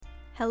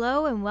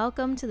Hello and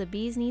welcome to the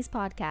Bee's Knees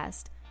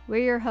podcast.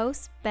 We're your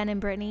hosts, Ben and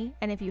Brittany,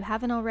 and if you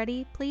haven't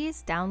already,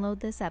 please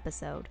download this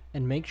episode.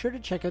 And make sure to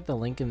check out the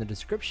link in the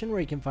description where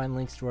you can find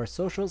links to our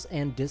socials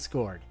and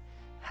Discord.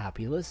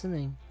 Happy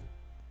listening.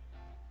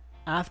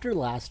 After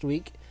last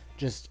week,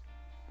 just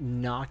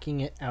knocking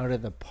it out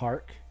of the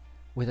park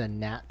with a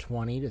nat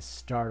 20 to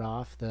start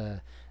off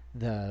the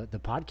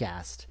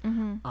podcast,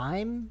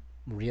 I'm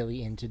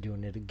really into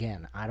doing it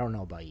again. I don't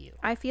know about you.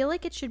 I feel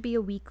like it should be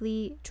a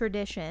weekly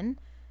tradition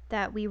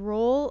that we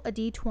roll a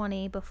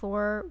d20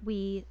 before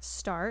we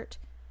start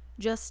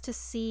just to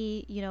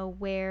see,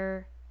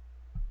 where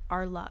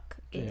our luck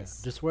is.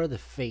 Yeah, just where the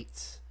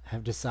fates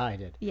have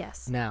decided.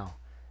 Yes. Like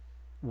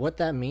what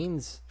that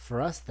means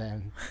for us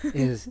then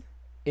is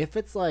if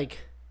it's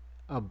like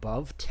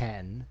above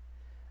 10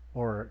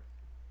 or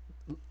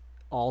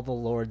all the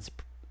Lord's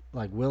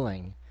like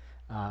willing,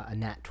 a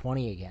nat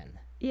 20 again.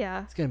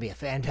 Yeah. It's going to be a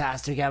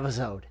fantastic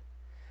episode.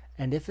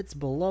 And if it's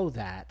below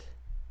that,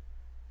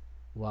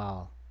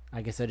 well,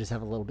 I guess I just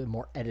have a little bit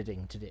more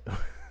editing to do.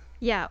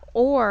 Yeah,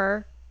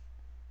 or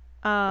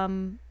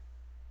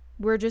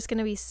we're just going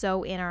to be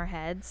so in our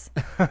heads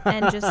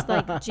and just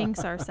like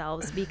jinx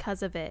ourselves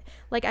because of it.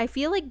 Like I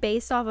feel like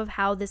based off of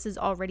how this is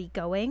already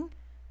going,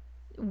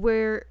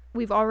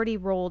 we've already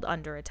rolled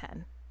under a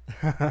 10.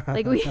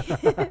 Like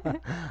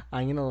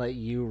I'm going to let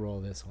you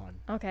roll this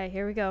one. Okay,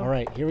 here we go. All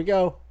right, here we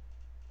go.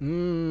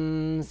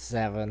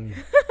 7.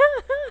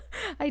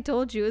 I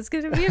told you it's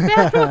going to be a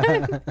bad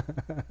one.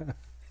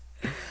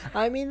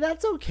 I mean,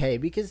 that's okay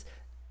because,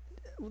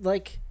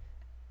 like,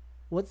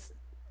 what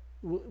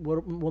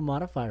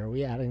modifier are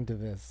we adding to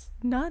this?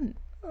 None.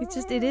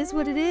 It is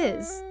what it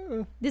is.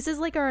 This is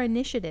like our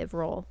initiative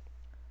roll.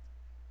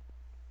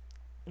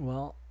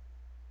 Well,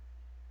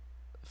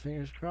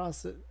 fingers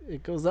crossed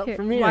it goes up Here,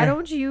 from here. Why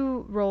don't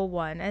you roll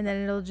one and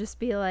then it'll just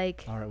be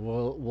like... All right,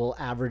 we'll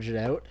average it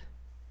out.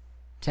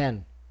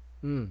 10.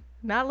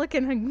 Not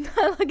looking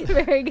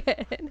very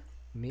good.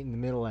 Meet in the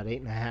middle at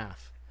 8.5.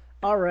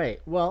 All right.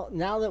 Well,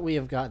 now that we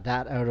have got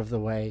that out of the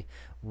way,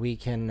 we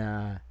can,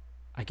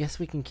 I guess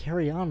we can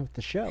carry on with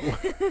the show.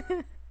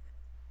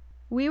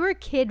 We were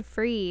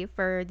kid-free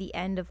for the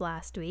end of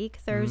last week.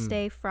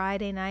 Thursday,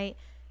 Friday night,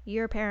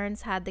 your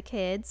parents had the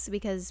kids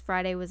because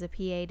Friday was a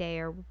PA day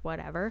or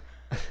whatever.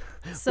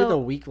 So, with a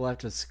week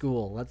left of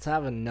school, let's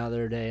have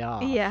another day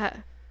off. Yeah.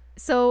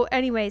 So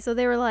anyway,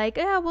 they were like,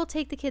 yeah, we'll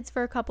take the kids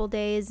for a couple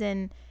days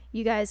and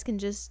you guys can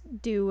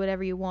just do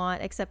whatever you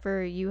want, except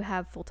for you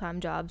have full-time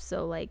jobs,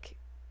 so like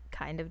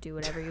kind of do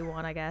whatever you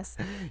want, I guess.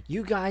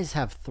 You guys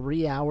have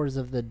 3 hours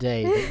of the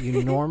day that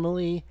you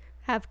normally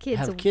have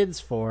kids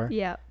for.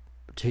 Yeah.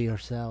 To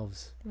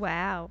yourselves.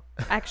 Wow.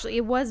 Actually,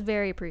 it was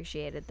very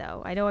appreciated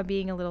though. I know I'm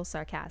being a little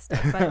sarcastic,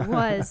 but it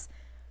was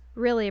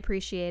really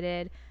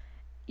appreciated.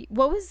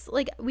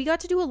 We got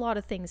to do a lot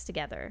of things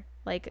together.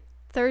 Like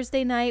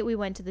Thursday night we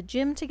went to the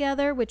gym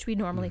together, which we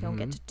normally don't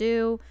get to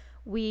do.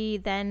 We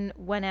then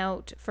went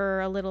out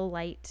for a little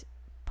light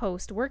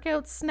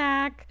post-workout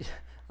snack.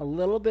 A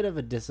little bit of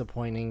a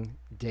disappointing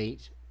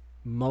date.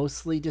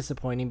 Mostly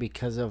disappointing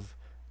because of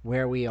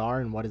where we are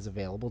and what is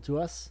available to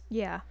us.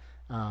 Yeah.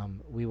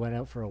 We went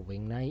out for a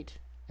wing night,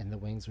 and the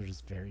wings were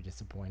just very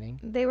disappointing.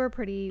 They were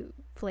pretty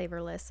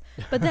flavorless.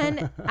 But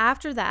then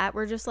after that,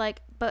 we're just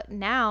like, but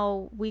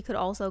now we could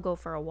also go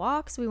for a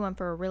walk. So we went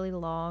for a really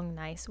long,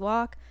 nice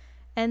walk.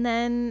 And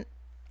then...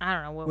 I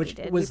don't know what we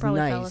did. We probably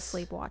fell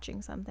asleep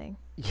watching something.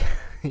 Yeah,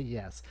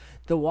 yes.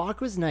 The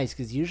walk was nice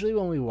because usually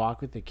when we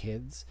walk with the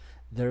kids,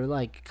 they're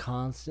like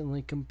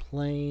constantly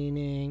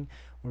complaining.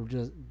 We're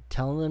just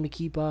telling them to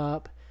keep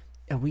up.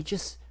 And we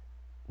just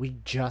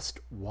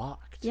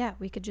walked. Yeah,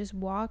 we could just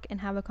walk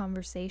and have a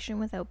conversation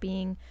without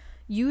being...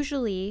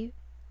 Usually,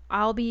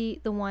 I'll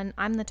be the one,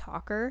 I'm the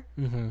talker,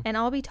 and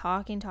I'll be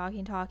talking,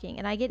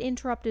 and I get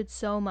interrupted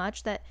so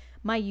much that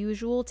my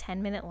usual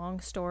 10-minute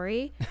long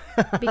story,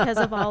 because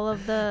of all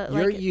of the...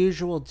 Your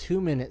usual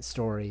 2-minute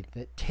story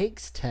that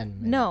takes 10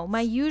 minutes. No,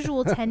 my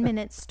usual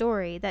 10-minute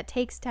story that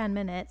takes 10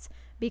 minutes,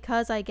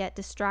 because I get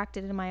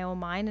distracted in my own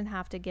mind and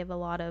have to give a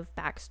lot of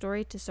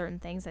backstory to certain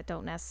things that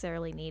don't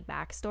necessarily need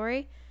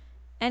backstory.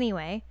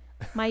 Anyway,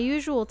 my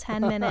usual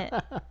 10-minute...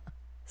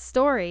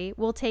 story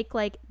will take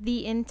like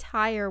the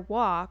entire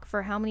walk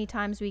for how many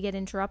times we get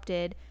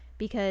interrupted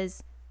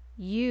because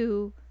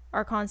you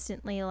are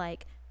constantly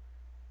like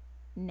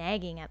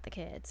nagging at the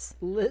kids.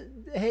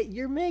 Hey,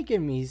 you're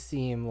making me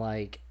seem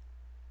like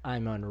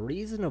I'm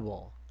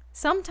unreasonable.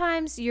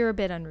 Sometimes you're a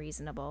bit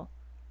unreasonable.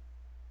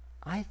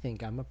 I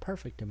think I'm a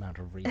perfect amount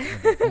of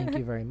reasonable. Thank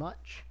you very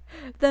much.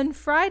 Then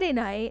Friday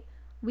night,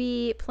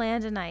 we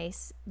planned a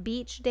nice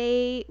beach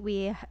day.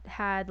 We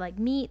had like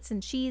meats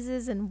and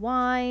cheeses and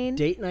wine.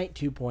 Date night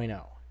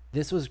 2.0.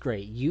 This was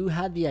great. You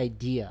had the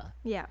idea.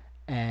 Yeah.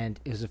 And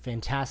it was a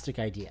fantastic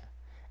idea.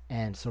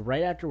 And so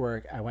right after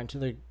work, I went to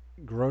the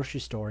grocery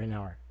store in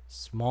our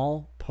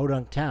small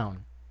podunk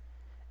town.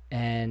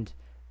 And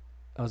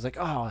I was like,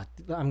 oh,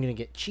 I'm going to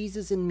get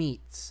cheeses and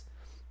meats.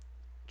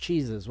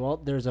 Cheeses. Well,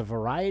 there's a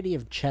variety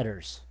of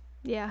cheddars.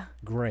 Yeah.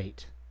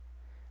 Great.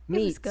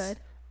 Meats. It was good.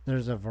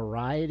 There's a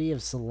variety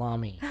of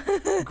salami.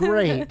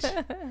 Great.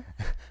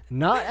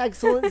 Not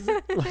excellent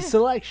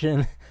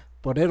selection,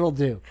 but it'll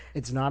do.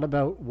 It's not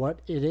about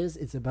what it is.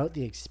 It's about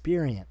the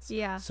experience.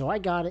 Yeah. So I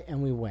got it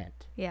and we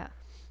went. Yeah.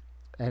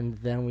 And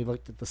then we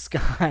looked at the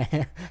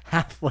sky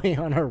halfway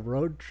on our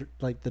road trip,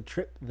 like the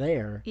trip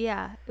there.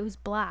 Yeah. It was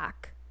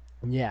black.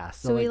 Yeah.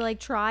 So we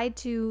like tried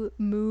to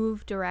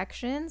move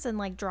directions and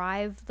like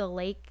drive the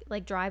lake,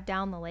 like drive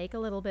down the lake a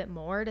little bit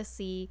more to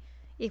see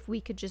if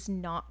we could just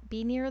not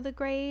be near the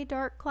gray,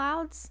 dark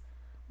clouds.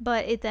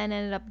 But it then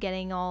ended up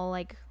getting all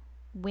like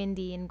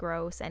windy and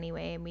gross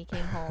anyway. And we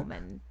came home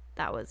and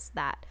that was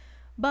that.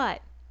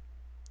 But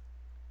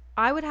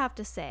I would have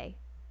to say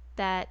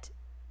that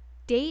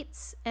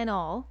dates and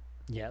all,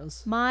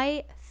 Yes.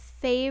 my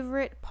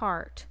favorite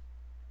part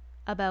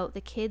about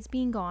the kids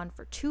being gone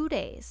for 2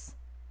 days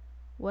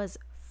was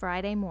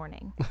Friday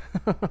morning.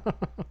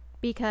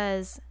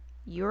 Because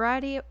you're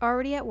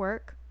already at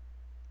work,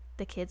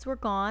 the kids were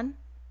gone,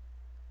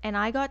 and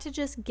I got to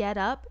just get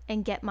up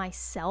and get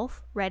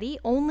myself ready,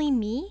 only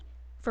me,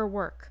 for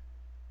work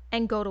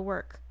and go to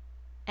work.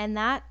 And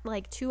that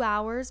like 2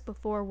 hours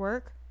before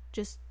work,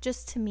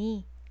 just to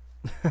me,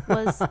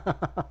 was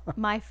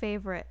my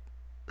favorite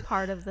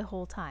part of the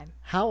whole time.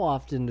 How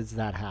often does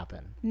that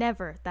happen?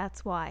 Never.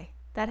 That's why.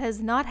 That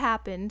has not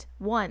happened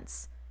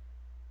once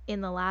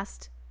in the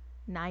last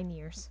 9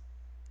 years.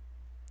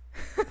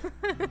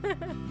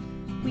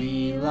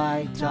 We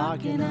like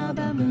talking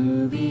about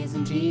movies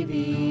and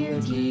TV, or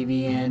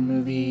TV and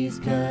movies,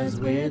 'cause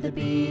we're the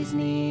bee's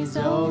knees,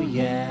 oh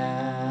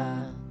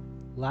yeah.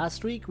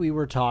 Last week we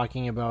were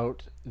talking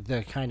about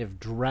the kind of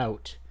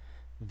drought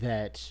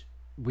that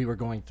we were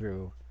going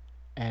through,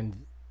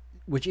 and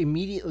which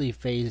immediately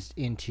phased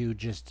into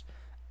just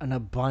an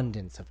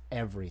abundance of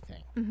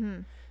everything.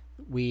 Mm-hmm.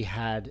 We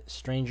had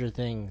Stranger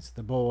Things,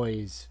 The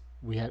Boys,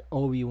 we had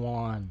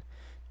Obi-Wan.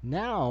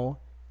 Now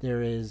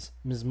there is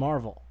Ms.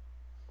 Marvel,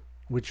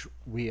 which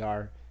we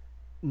are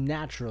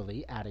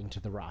naturally adding to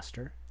the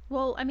roster.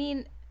 Well, I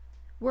mean,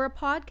 we're a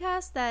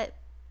podcast that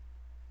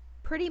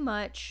pretty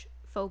much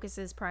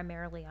focuses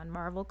primarily on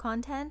Marvel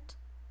content.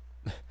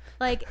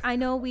 Like, I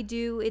know we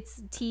do,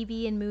 it's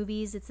TV and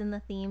movies, it's in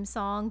the theme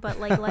song, but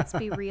like, let's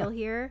be real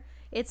here.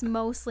 It's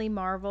mostly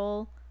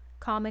Marvel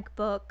comic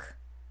book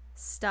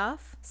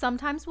stuff.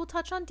 Sometimes we'll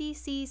touch on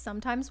DC,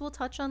 sometimes we'll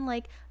touch on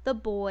like The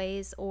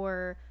Boys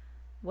or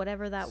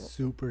whatever that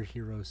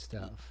superhero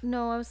stuff.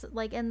 No, I was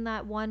like in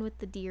that one with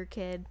the deer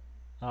kid.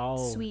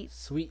 Oh, sweet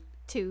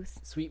tooth.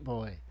 Sweet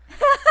boy.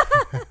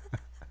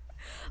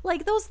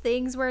 Like those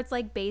things where it's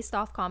like based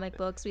off comic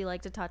books, we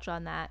like to touch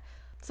on that.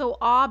 So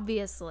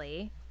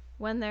obviously,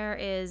 when there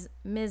is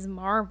Ms.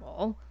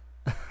 Marvel,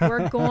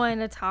 we're going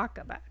to talk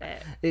about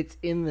it. It's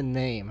in the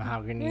name.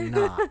 How can you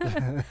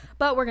not?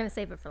 But we're going to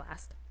save it for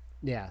last.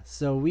 Yeah.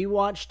 So we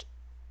watched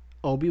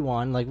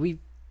Obi-Wan. Like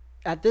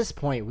at this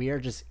point, we are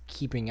just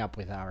keeping up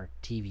with our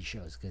TV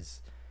shows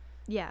because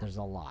there's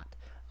a lot.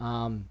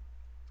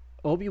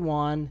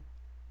 Obi-Wan,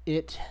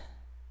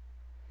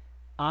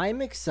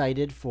 I'm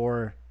excited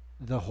for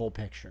the whole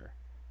picture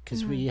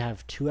because we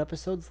have 2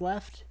 episodes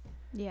left.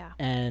 Yeah.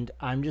 And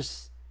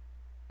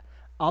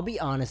I'll be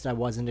honest, I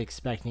wasn't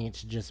expecting it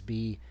to just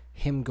be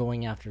him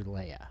going after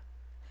Leia.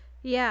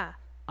 Yeah.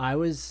 I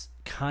was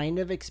kind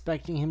of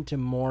expecting him to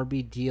more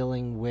be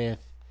dealing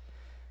with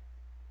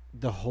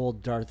the whole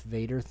Darth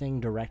Vader thing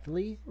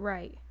directly.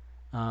 Right.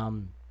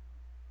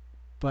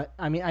 But,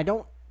 I mean, I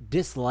don't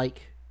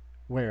dislike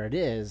where it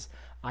is.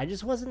 I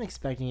just wasn't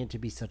expecting it to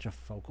be such a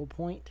focal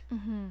point.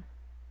 Mm-hmm.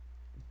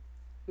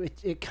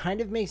 It kind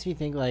of makes me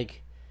think,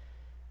 like,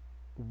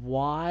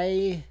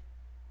 why,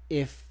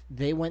 if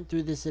they went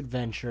through this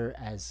adventure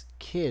as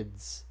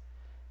kids,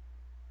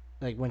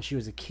 like when she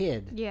was a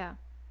kid,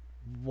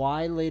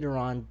 why later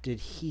on did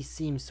he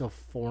seem so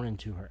foreign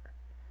to her?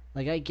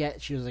 Like, I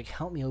get she was like,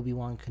 help me,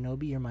 Obi-Wan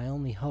Kenobi, you're my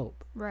only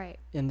hope. Right.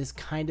 And this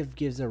kind of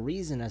gives a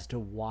reason as to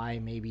why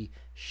maybe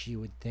she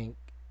would think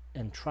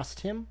and trust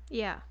him.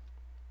 Yeah.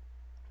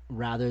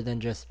 Rather than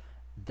just,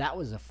 that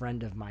was a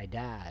friend of my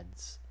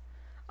dad's.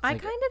 I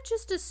kind of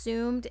just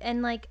assumed,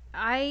 and like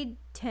I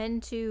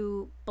tend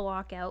to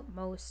block out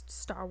most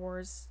Star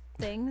Wars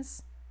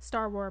things,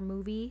 Star Wars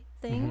movie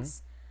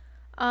things.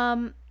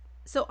 Mm-hmm.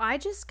 So I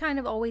just kind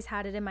of always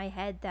had it in my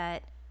head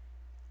that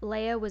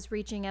Leia was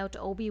reaching out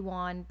to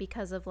Obi-Wan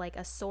because of like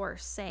a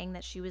source saying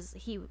that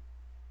he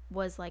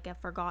was like a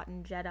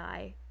forgotten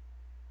Jedi.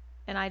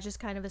 And I just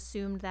kind of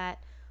assumed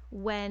that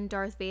when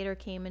Darth Vader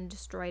came and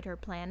destroyed her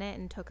planet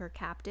and took her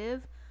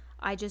captive,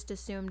 I just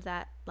assumed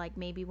that like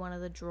maybe one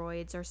of the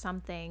droids or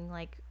something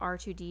like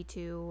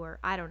R2-D2 or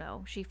I don't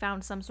know. She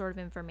found some sort of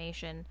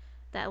information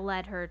that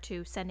led her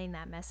to sending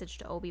that message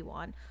to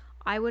Obi-Wan.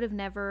 I would have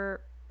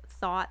never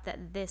thought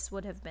that this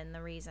would have been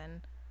the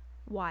reason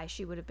why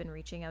she would have been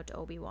reaching out to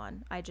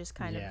Obi-Wan. I just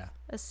kind of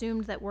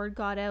assumed that word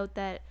got out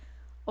that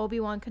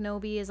Obi-Wan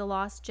Kenobi is a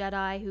lost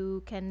Jedi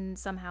who can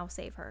somehow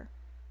save her.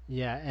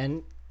 Yeah,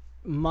 and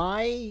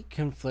my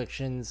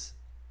conflictions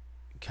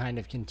kind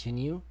of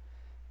continue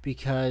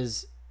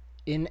because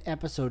in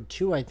episode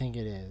 2, I think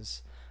it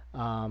is,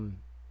 The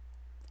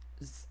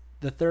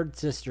third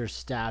sister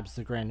stabs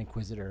the Grand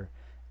Inquisitor,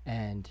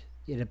 and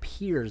it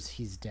appears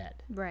he's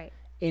dead. Right.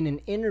 In an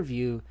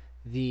interview,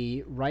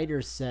 the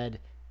writer said,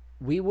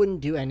 "We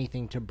wouldn't do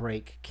anything to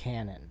break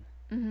canon."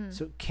 Mm-hmm.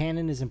 So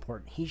canon is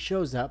important. He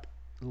shows up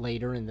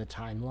later in the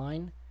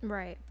timeline,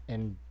 Right.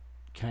 and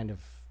kind of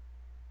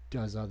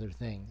does other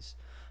things.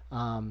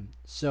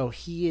 So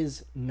he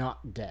is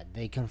not dead.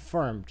 They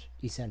confirmed,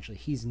 essentially,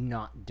 he's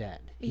not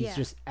dead. He's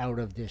just out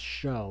of this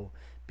show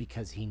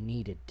because he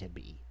needed to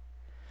be.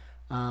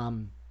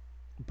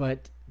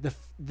 But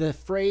the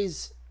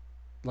phrase,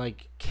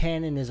 like,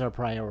 canon is our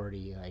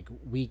priority, like,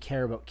 we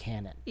care about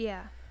canon.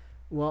 Yeah.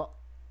 Well,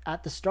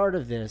 at the start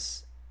of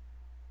this,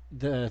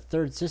 the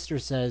third sister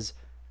says,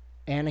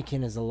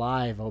 Anakin is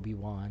alive,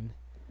 Obi-Wan.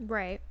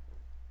 Right.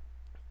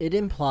 It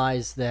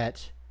implies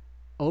that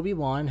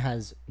Obi-Wan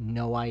has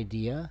no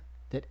idea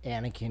that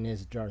Anakin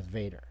is Darth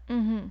Vader.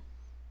 Mm-hmm.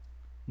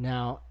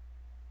 Now,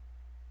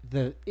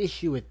 the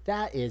issue with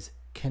that is,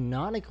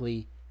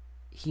 canonically,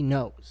 he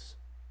knows.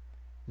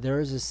 There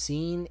is a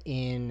scene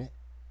in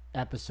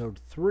Episode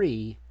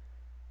 3,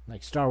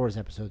 like Star Wars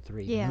Episode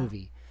 3, the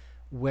movie,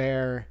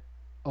 where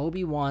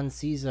Obi-Wan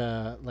sees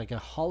a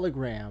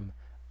hologram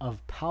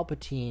of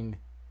Palpatine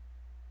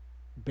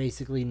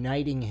basically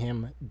knighting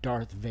him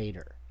Darth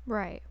Vader.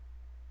 Right.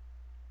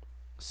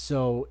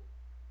 So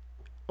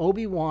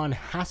Obi-Wan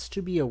has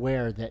to be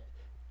aware that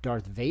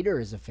Darth Vader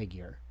is a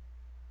figure.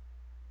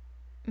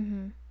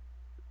 Mm-hmm.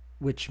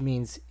 Which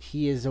means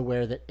he is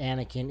aware that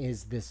Anakin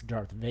is this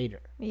Darth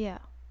Vader. Yeah.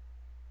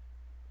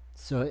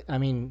 So, I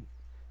mean,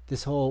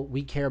 this whole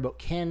we care about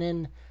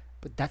canon,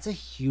 but that's a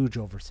huge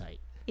oversight.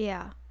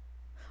 Yeah.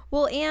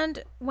 Well,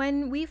 and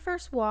when we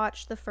first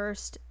watched the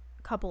first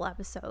couple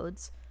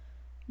episodes,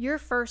 your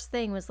first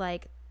thing was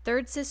like,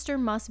 third sister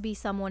must be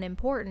someone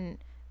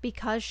important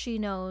because she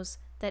knows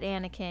that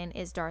Anakin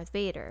is Darth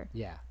Vader.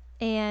 Yeah.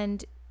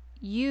 And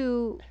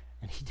you...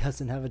 And he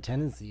doesn't have a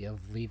tendency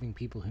of leaving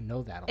people who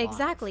know that alive.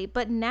 Exactly.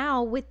 But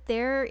now with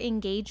their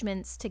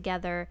engagements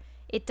together,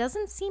 it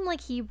doesn't seem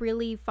like he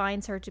really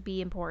finds her to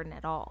be important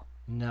at all.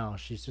 No,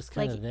 she's just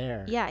kind of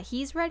there. Yeah,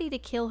 he's ready to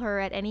kill her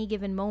at any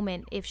given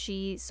moment if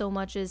she so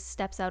much as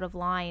steps out of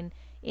line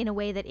in a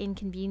way that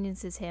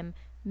inconveniences him,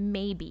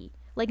 maybe.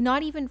 Like,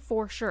 not even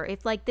for sure.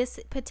 If, like, this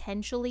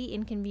potentially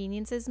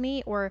inconveniences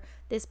me or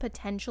this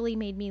potentially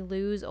made me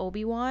lose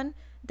Obi-Wan,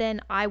 then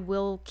I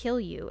will kill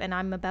you, and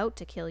I'm about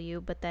to kill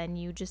you, but then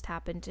you just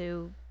happen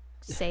to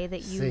say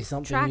that you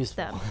tracked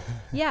them.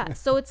 Yeah,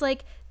 so it's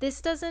like, this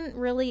doesn't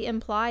really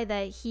imply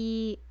that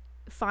he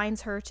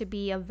finds her to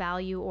be of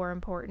value or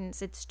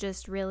importance. It's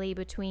just really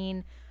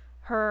between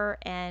her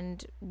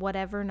and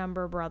whatever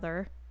number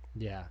brother.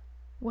 Yeah.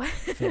 What?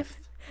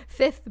 Fifth.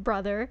 Fifth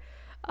brother.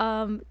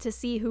 To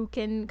see who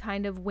can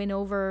kind of win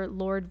over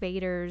Lord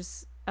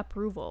Vader's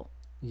approval.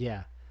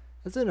 Yeah.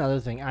 That's another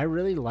thing. I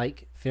really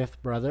like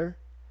Fifth Brother,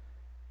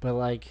 but,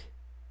 like,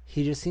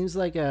 he just seems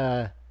like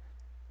a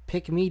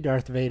pick me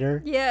Darth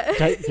Vader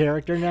type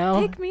character now.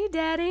 Pick me,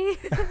 Daddy.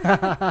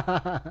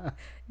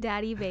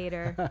 Daddy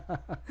Vader.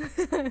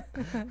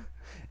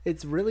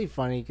 It's really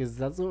funny because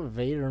that's what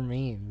Vader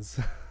means.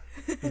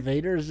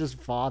 Vader is just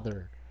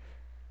father.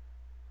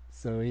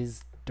 So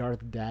he's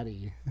Darth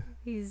Daddy.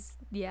 He's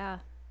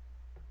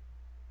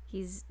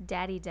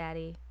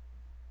Daddy.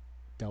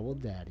 Double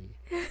Daddy.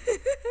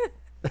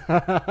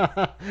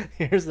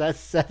 Here's that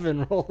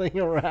 7 rolling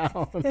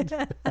around.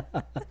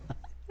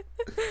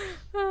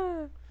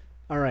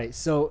 All right,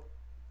 so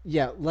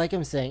yeah, like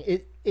I'm saying,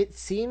 it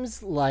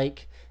seems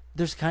like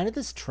there's kind of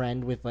this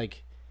trend with,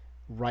 like,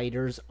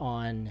 writers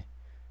on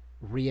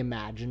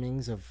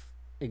reimaginings of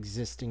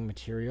existing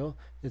material.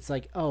 It's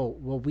like, oh,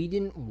 well, we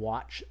didn't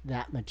watch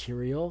that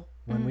material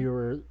when we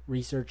were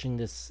researching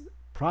this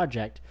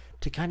project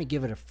to kind of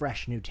give it a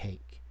fresh new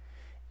take.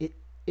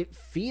 It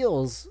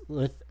feels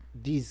with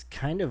these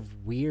kind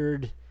of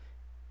weird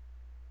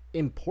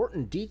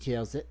important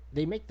details that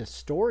they make the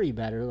story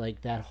better,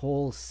 like that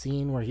whole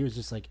scene where he was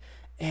just like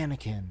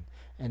Anakin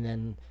and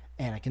then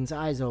Anakin's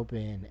eyes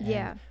open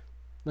and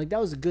like that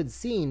was a good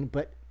scene,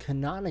 but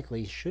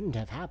canonically shouldn't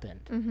have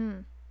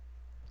happened.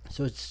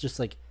 So it's just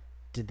like,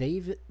 did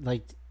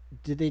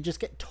they just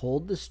get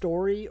told the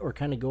story or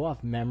kind of go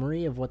off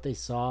memory of what they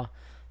saw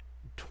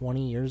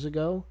 20 years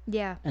ago?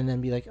 Yeah. And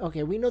then be like,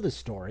 okay, we know the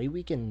story,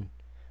 we can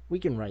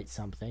write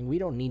something, we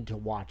don't need to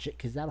watch it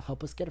because that'll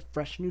help us get a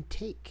fresh new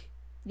take.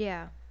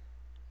 Yeah.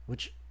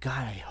 Which,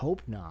 God, I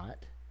hope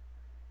not.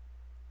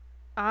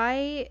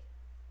 I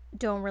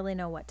don't really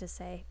know what to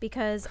say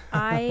because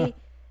I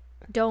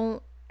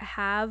don't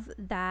have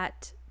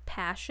that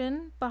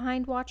passion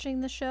behind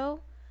watching the show.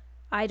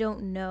 I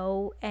don't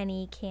know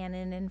any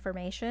canon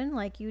information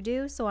like you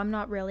do, so I'm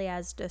not really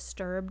as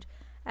disturbed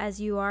as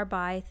you are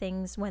by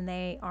things when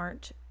they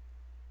aren't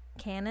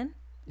canon.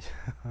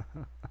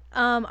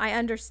 I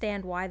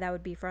understand why that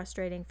would be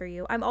frustrating for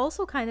you. I'm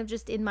also kind of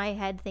just in my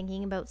head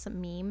thinking about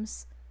some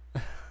memes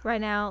right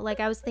now.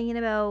 Like, I was thinking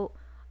about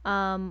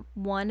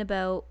one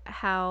about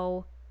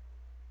how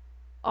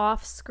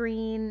off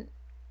screen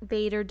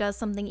Vader does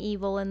something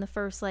evil in the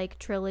first like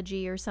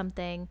trilogy or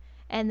something,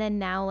 and then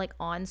now like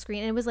on screen,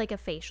 and it was like a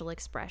facial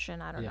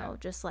expression, I don't know,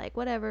 just like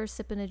whatever,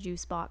 sipping a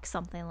juice box,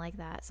 something like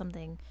that,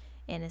 something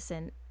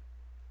innocent,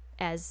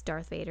 as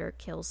Darth Vader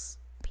kills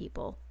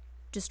people,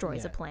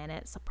 destroys a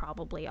planet, so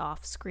probably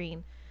off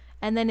screen.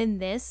 And then in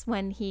this,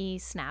 when he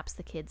snaps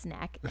the kid's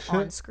neck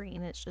on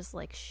screen, it's just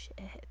like,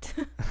 shit.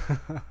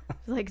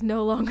 Like,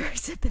 no longer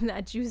sipping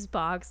that juice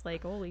box.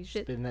 Like, holy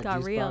shit, Spin that got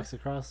juice real. box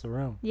across the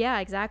room. Yeah,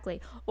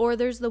 exactly. Or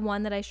there's the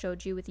one that I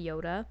showed you with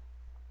Yoda.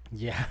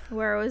 Yeah.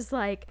 Where it was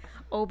like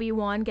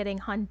Obi-Wan getting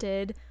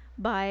hunted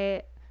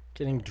by...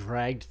 Getting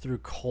dragged through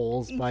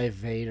coals by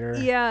Vader.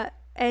 Yeah,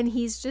 and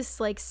he's just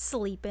like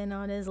sleeping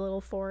on his little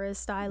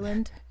forest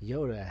island.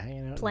 Yoda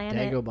hanging out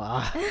Planet. in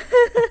Dagobah.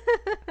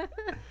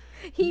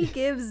 He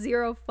gives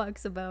zero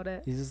fucks about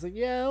it. He's just like,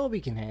 yeah, Obi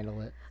can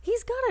handle it.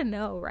 He's gotta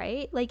know,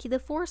 right? Like, the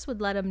Force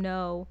would let him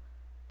know.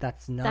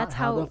 That's not That's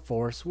how how- the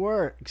Force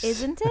works.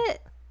 Isn't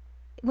it?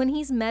 When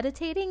he's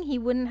meditating, he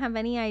wouldn't have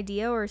any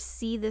idea or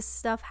see this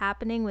stuff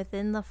happening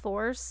within the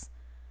Force.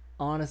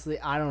 Honestly,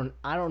 I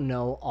don't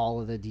know all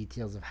of the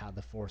details of how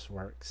the Force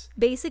works.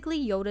 Basically,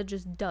 Yoda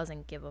just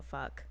doesn't give a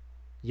fuck.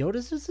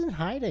 Yoda's just in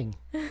hiding,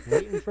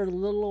 waiting for the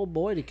little old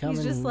boy to come He's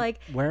and just like,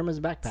 wear him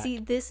his backpack. See,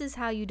 this is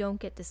how you don't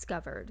get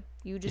discovered.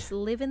 You just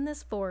live in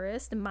this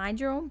forest and mind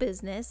your own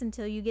business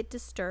until you get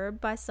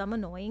disturbed by some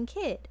annoying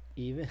kid.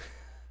 Even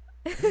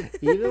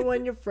even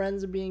when your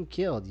friends are being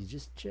killed, you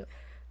just chill.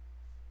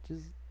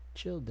 Just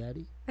chill,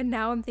 daddy. And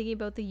now I'm thinking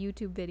about the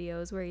YouTube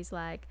videos where he's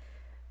like,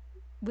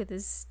 with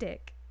his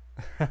stick.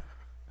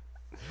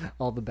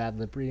 All the bad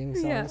lip reading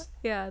songs.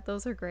 Yeah,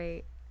 those are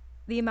great.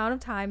 The amount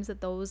of times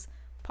that those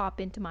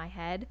pop into my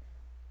head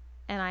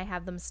and I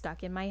have them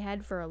stuck in my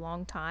head for a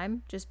long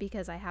time just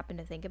because I happen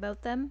to think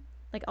about them.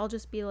 Like, I'll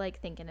just be like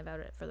thinking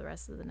about it for the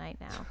rest of the night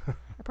now.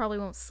 I probably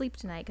won't sleep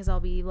tonight because I'll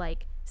be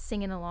like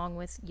singing along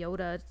with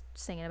Yoda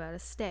singing about a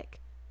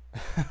stick.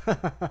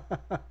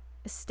 A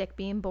stick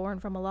being born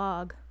from a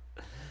log.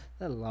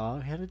 That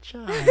log had a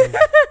child.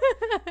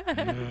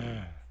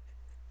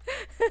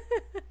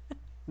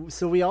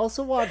 So we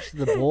also watched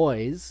The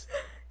Boys,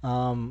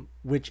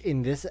 which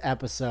in this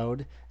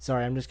episode,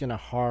 sorry, I'm just going to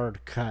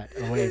hard cut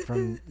away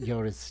from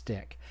Yoda's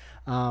stick.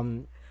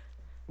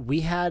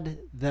 We had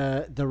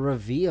the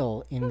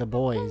reveal in The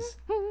Boys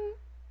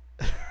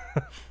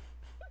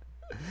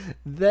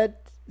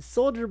that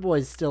Soldier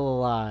Boy's still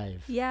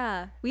alive.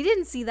 Yeah, we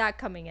didn't see that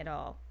coming at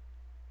all.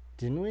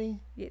 Didn't we?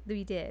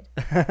 We did.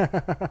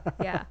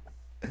 Yeah.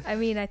 I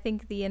mean, I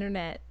think the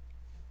internet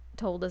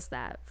told us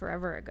that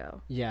forever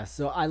ago. Yeah,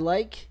 so I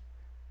like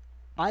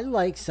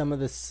some of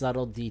the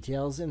subtle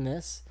details in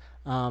this.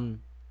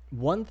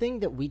 One thing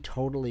that we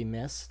totally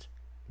missed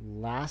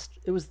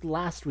it was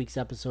last week's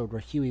episode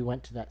where Huey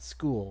went to that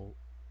school,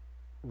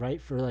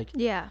 right? For like,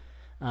 Yeah.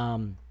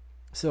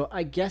 so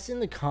I guess in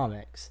the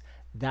comics,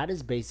 that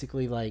is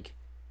basically like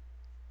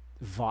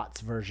Vought's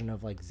version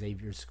of like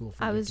Xavier's school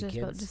for I was gifted just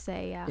kids, about to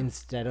say, yeah.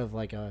 instead of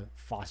like a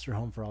foster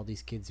home for all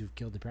these kids who've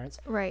killed their parents.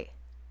 Right.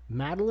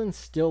 Madeline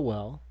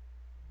Stillwell,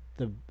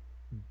 the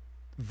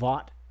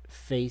Vought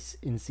face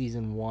in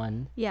season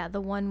 1, Yeah,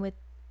 the one with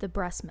the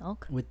breast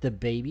milk. with the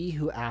baby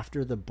who,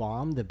 after the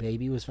bomb, the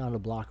baby was found a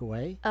block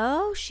away.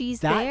 Oh,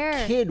 she's That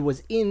there. kid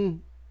was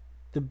in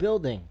the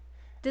building.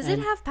 Does it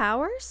and- have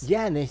powers?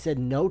 Yeah, and they said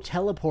no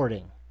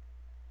teleporting.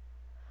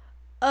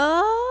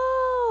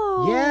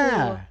 Oh.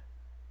 Yeah.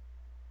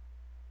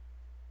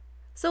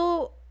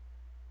 So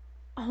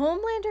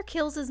Homelander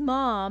kills his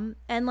mom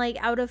and like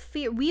out of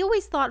fear. We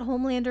always thought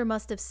Homelander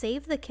must have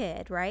saved the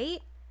kid, right?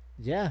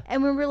 Yeah.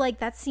 And we were like,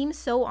 that seems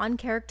so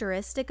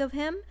uncharacteristic of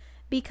him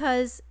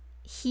because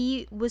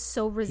he was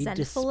so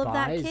resentful of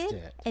that despised kid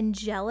it. and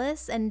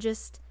jealous and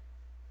just,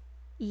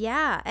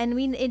 yeah. And I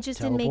mean, it just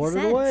didn't make Teleported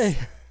sense. away.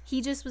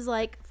 He just was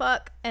like,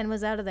 fuck, and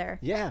was out of there.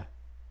 Yeah.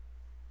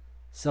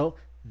 So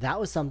that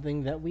was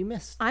something that we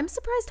missed. I'm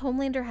surprised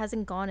Homelander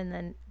hasn't gone and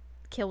then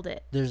killed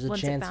it. There's a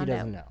once it chance he found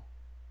doesn't out. know.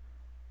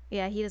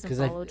 Yeah, he doesn't 'Cause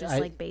follow just I-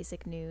 like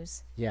basic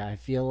news. Yeah, I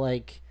feel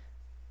like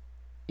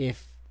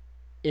if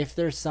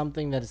there's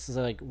something that is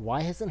like,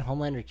 why hasn't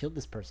Homelander killed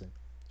this person?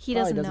 He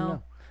Probably doesn't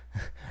know.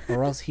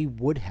 Or else he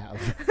would have.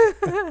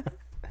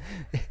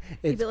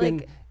 He'd be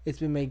like- It's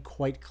been made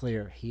quite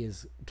clear he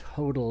is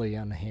totally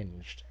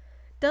unhinged.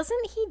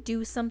 Doesn't he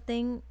do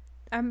something?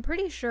 I'm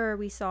pretty sure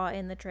we saw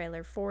in the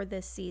trailer for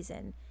this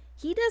season.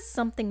 He does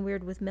something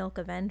weird with milk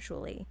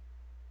eventually.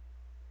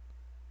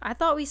 I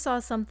thought we saw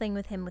something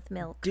with him with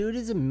milk. Dude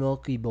is a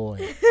milky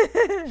boy.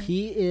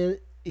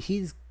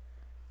 He's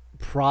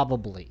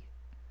probably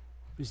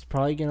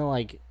gonna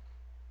like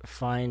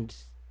find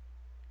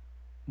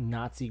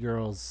Nazi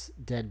girl's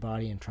dead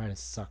body and try to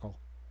suckle.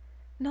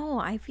 No,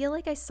 I feel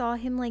like I saw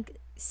him like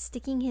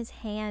sticking his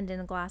hand in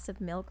a glass of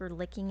milk or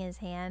licking his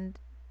hand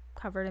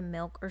covered in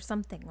milk or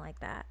something like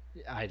that.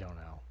 I don't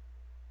know.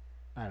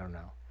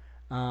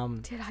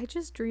 Did I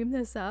just dream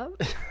this up?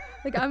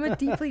 Like, I'm a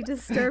deeply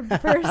disturbed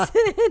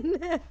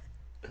person.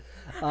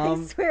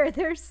 I swear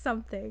there's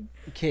something.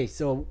 Okay,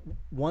 so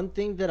one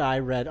thing that I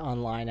read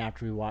online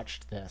after we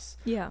watched this.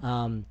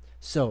 Yeah.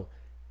 So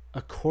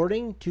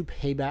according to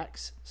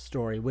Payback's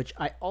story, which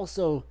I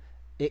also,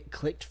 it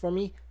clicked for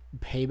me,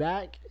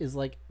 Payback is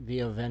like the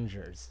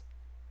Avengers.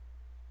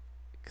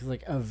 Because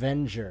like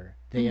Avenger,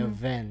 they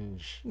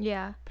avenge.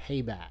 Yeah.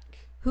 Payback.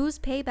 Who's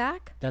Payback?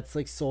 That's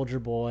like Soldier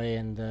Boy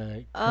and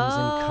the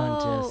Crimson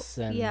Countess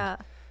and yeah.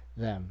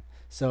 them.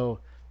 So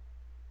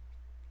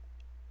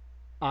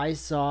I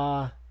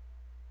saw,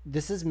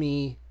 this is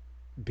me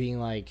being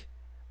like,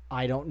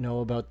 I don't know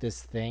about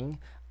this thing.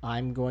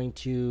 I'm going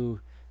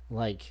to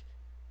like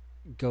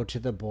go to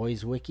the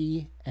boys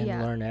wiki and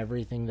learn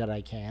everything that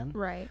I can.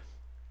 Right.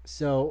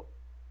 So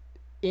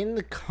in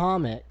the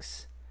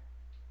comics,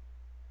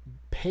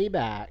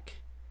 Payback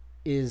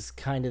is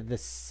kind of the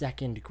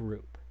second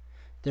group.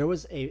 There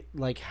was a,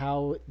 like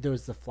how there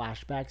was the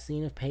flashback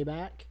scene of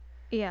Payback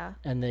Yeah.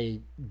 and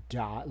they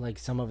die, like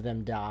some of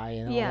them die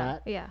and all Yeah.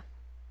 that. Yeah.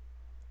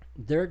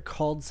 They're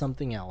called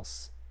something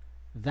else.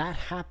 That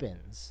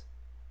happens.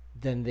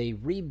 Then they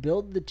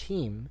rebuild the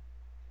team,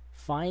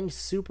 find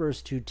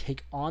supers to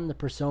take on the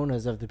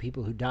personas of the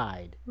people who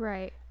died,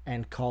 Right.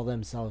 and call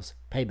themselves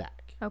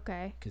Payback.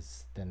 Okay.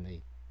 Because then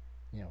they,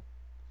 you know,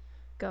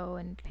 Go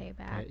and pay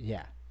back.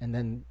 yeah, and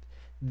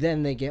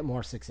then they get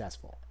more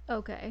successful.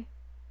 Okay.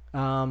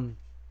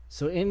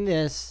 So in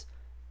this,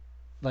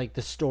 like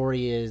the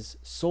story is,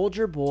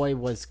 Soldier Boy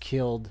was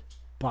killed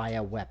by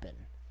a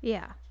weapon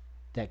Yeah.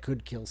 that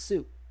could kill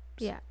Soup.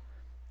 Yeah.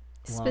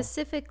 Well-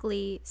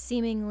 Specifically,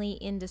 seemingly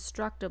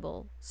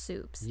indestructible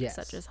soups, Yes.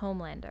 such as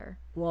Homelander.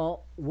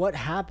 Well, what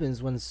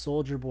happens when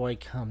Soldier Boy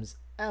comes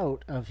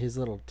out of his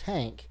little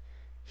tank?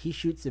 He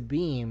shoots a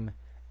beam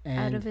and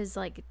Out of his,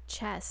 like,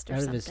 chest or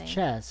out something. of his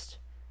chest,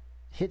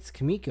 hits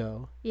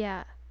Kimiko,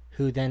 Yeah.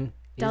 who then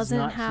Doesn't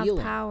is not have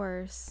healing.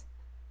 powers.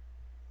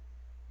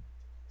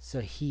 So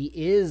he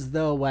is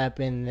the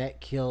weapon that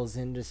kills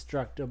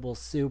indestructible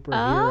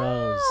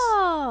superheroes.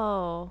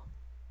 Oh.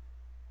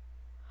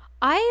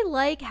 I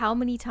like how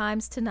many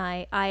times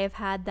tonight I have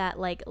had that,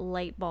 like,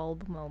 light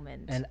bulb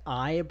moment. And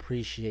I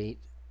appreciate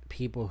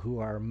people who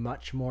are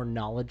much more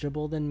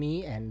knowledgeable than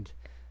me and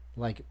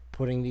like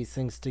putting these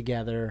things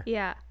together,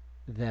 yeah.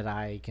 that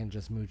I can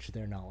just mooch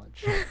their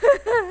knowledge.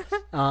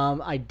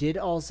 I did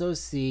also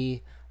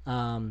see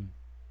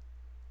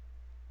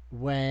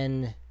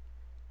when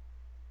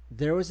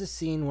there was a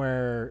scene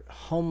where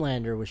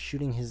Homelander was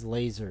shooting his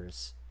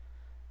lasers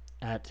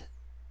at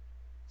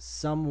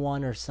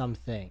someone or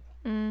something,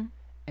 and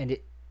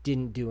it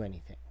didn't do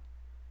anything.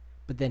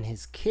 But then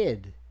his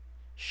kid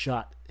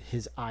shot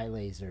his eye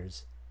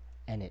lasers,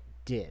 and it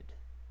did.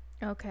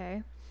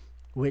 Okay.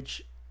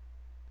 Which,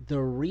 the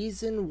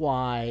reason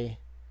why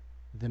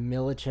the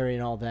military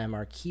and all them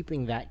are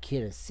keeping that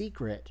kid a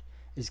secret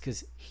is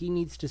because he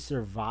needs to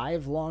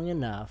survive long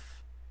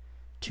enough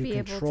to Be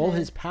able control to-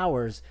 his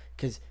powers,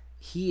 because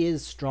he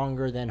is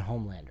stronger than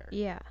Homelander.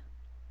 Yeah.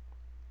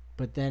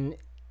 But then,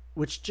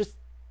 which just,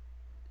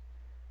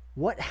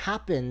 what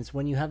happens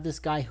when you have this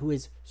guy who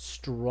is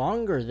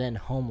stronger than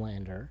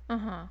Homelander,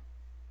 Uh-huh.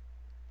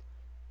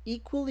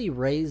 equally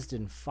raised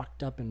in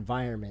fucked up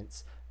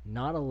environments,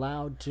 not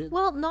allowed to...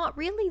 Well, not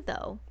really,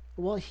 though.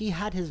 Well, he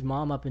had his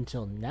mom up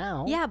until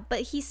now. Yeah,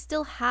 but he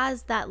still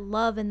has that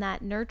love and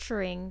that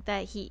nurturing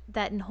that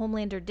in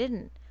Homelander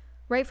didn't.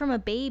 Right from a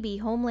baby,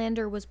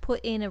 Homelander was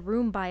put in a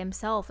room by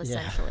himself,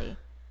 essentially.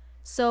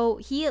 So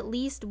he at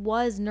least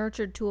was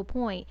nurtured to a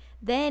point.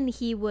 Then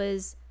he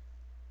was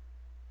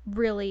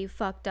really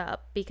fucked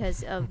up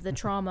because of the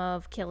trauma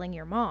of killing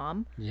your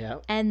mom. Yeah.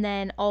 And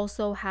then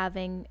also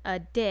having a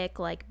dick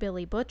like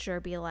Billy Butcher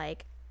be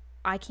like,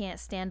 I can't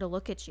stand to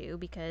look at you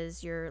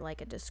because you're like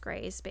a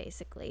disgrace,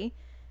 basically.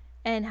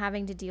 And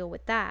having to deal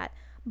with that.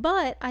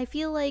 But I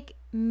feel like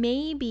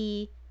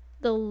maybe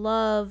the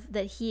love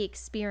that he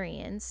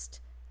experienced,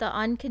 the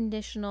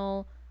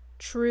unconditional,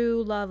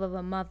 true love of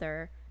a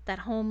mother that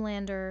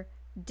Homelander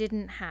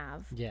didn't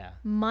have, Yeah.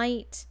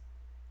 might,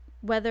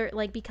 whether,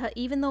 like, because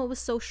even though it was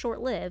so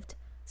short-lived,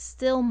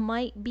 still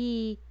might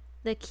be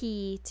the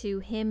key to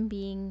him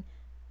being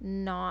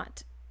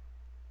not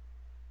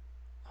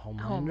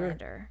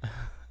Homelander.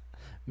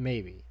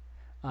 Maybe.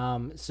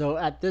 So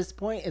at this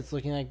point, it's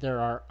looking like there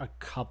are a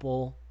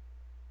couple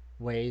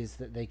ways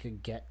that they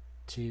could get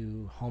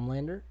to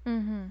Homelander.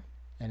 Mm-hmm.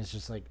 And it's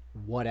just like,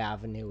 what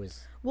avenue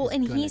is... Well, is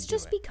and gonna he's do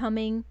just it?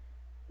 becoming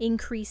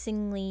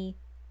increasingly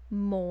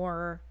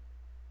more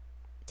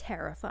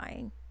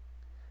terrifying.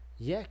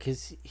 Yeah,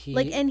 because he,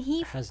 Like, and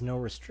he- has no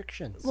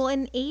restrictions. Well,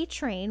 and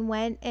A-Train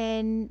went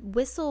and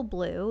whistle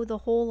blew the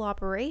whole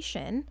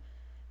operation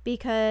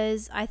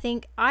because I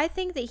think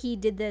that he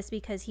did this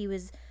because he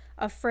was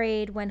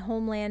afraid when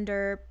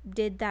Homelander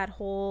did that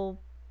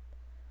whole,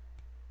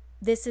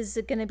 this is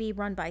going to be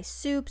run by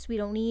Soups, we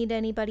don't need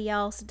anybody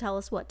else to tell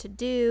us what to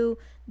do,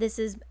 this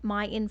is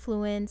my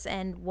influence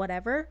and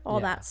whatever, all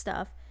Yeah. that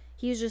stuff.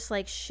 He was just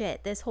like,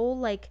 shit, this whole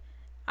like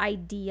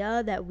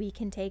idea that we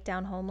can take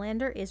down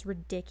Homelander is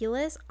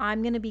ridiculous.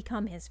 I'm going to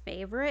become his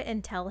favorite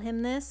and tell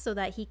him this so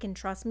that he can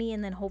trust me.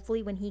 And then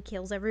hopefully when he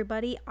kills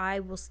everybody, I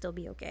will still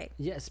be okay.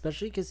 Yeah,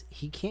 especially because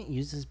he can't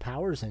use his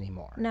powers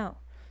anymore. No.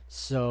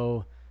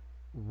 So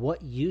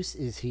what use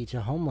is he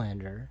to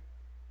Homelander?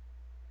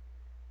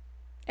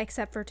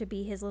 Except for to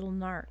be his little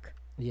narc.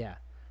 Yeah.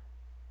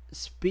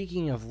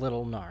 Speaking of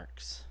little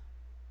narcs,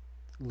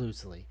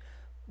 loosely,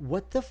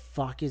 what the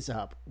fuck is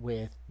up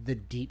with the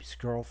Deep's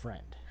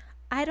girlfriend?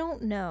 I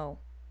don't know.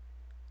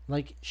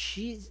 Like,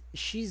 she's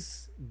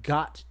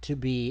got to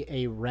be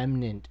a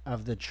remnant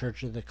of the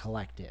Church of the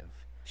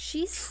Collective.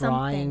 She's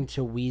trying something.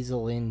 to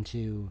weasel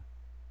into.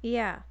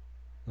 Yeah.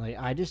 Like,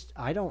 I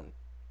don't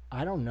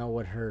know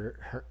what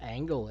her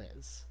angle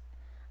is.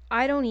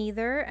 I don't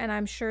either, and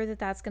I'm sure that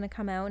that's going to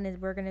come out and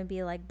we're going to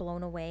be like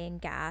blown away and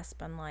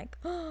gasp and like,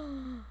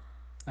 and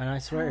I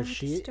swear, how if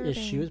she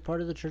disturbing. was part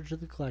of the Church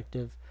of the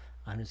Collective,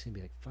 I'm just gonna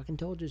be like, fucking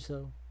told you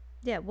so.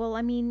 Yeah, well,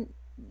 I mean,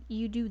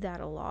 you do that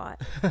a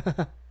lot.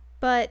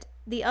 But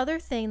the other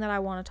thing that I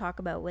want to talk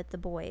about with the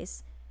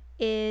boys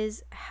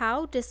is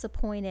how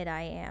disappointed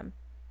I am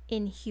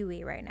in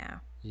Huey right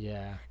now.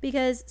 Yeah.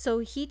 Because so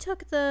he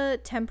took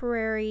the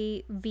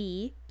temporary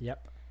V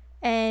Yep.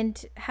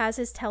 and has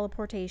his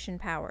teleportation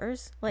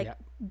powers. Like,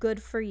 Yep.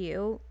 good for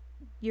you.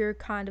 You're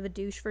kind of a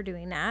douche for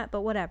doing that,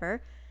 but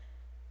whatever.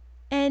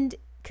 And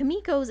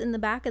Kamiko's in the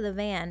back of the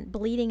van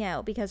bleeding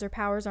out because her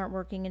powers aren't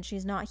working and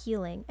she's not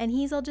healing. And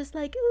he's all just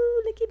like,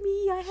 ooh, look at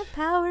me, I have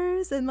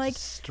powers. And like,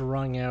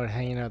 Strung out,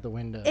 hanging out the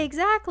window.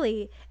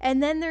 exactly.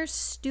 And then there's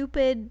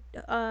stupid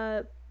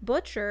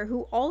Butcher,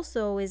 who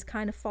also is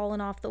kind of fallen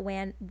off the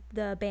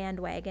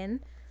bandwagon.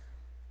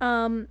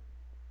 The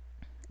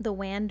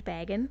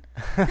wandbaggin.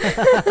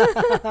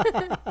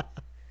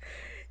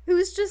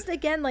 Who's just,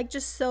 again, like,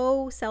 just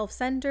so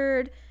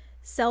self-centered,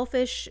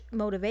 selfish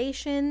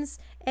motivations.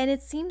 And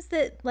it seems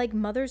that, like,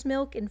 Mother's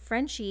Milk and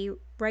Frenchie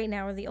right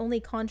now are the only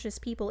conscious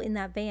people in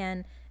that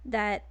van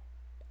that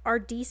are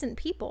decent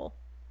people.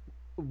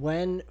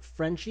 When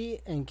Frenchie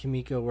and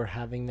Kimiko were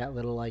having that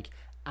little, like,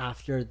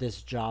 after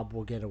this job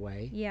we'll get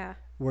away, Yeah.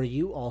 were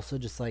you also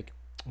just like,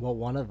 well,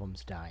 one of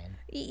them's dying?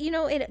 You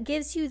know, it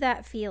gives you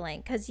that feeling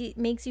because it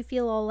makes you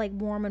feel all, like,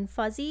 warm and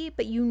fuzzy,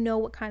 but you know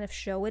what kind of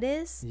show it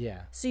is.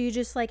 Yeah. So you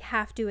just, like,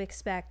 have to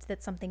expect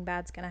that something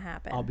bad's going to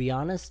happen. I'll be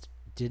honest,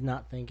 did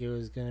not think it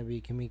was going to be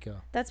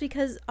Kimiko. That's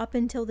because up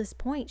until this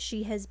point,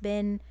 she has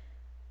been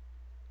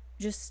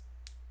just...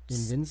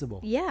 Invincible.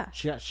 Yeah.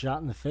 She got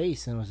shot in the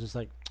face and was just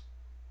like,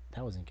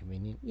 that was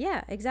inconvenient.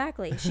 Yeah,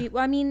 exactly.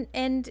 I mean,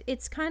 and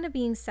it's kind of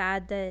being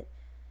sad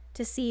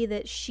to see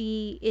that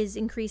she is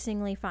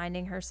increasingly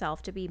finding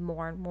herself to be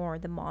more and more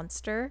the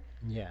monster.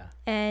 Yeah.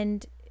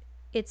 And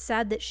it's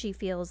sad that she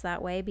feels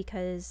that way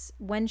because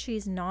when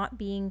she's not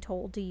being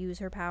told to use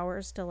her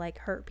powers to, like,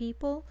 hurt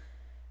people,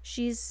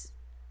 she's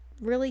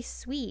really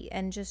sweet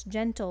and just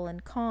gentle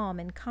and calm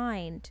and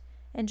kind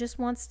and just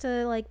wants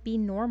to, like, be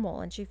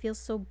normal. And she feels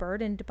so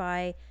burdened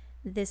by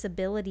this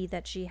ability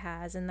that she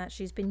has and that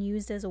she's been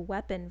used as a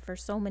weapon for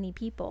so many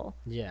people.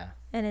 Yeah.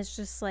 And it's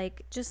just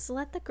like, just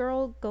let the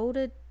girl go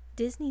to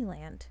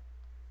Disneyland.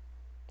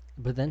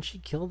 But then she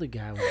killed a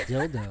guy with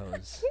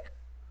dildos.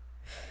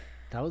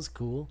 That was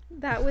cool.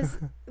 That was,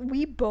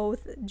 we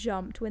both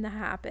jumped when that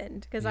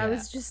happened because I Yeah.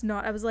 was just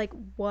not, I was like,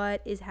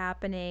 what is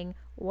happening?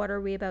 What are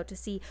we about to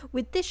see?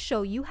 With this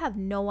show, you have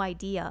no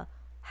idea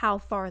how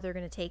far they're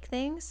going to take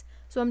things.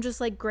 So I'm just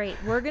like, great,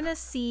 we're going to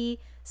see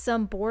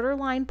some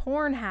borderline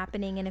porn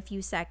happening in a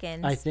few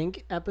seconds. I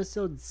think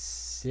episode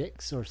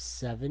 6 or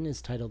 7 is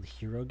titled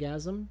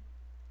Herogasm.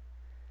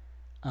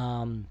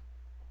 And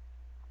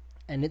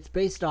it's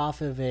based off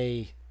of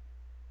a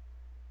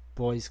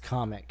boys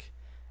comic.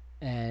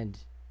 And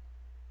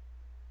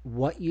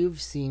what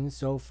you've seen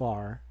so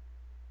far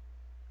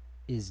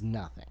is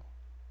nothing.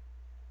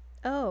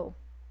 Oh,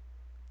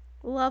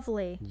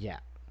 lovely. Yeah.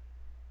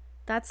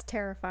 That's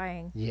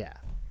terrifying. Yeah.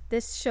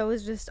 This show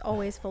is just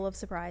always full of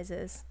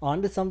surprises.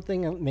 On to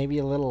something maybe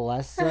a little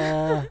less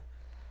A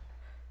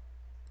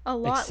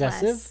lot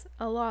excessive? less.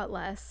 A lot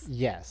less.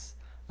 Yes.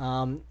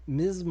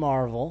 Ms.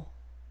 Marvel.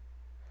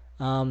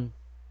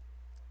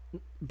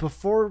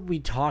 Before we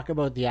talk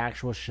about the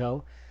actual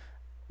show,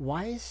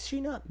 why is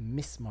she not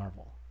Miss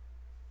Marvel?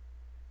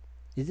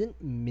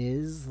 Isn't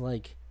Ms.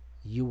 like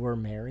you were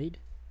married?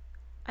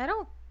 I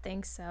don't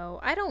think so.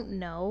 I don't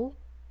know.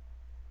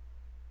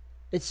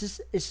 It's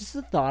just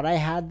a thought I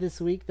had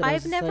this week that I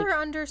was I've just never like,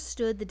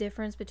 understood the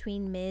difference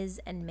between Ms.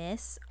 and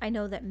Miss. I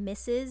know that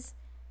Mrs.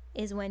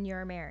 is when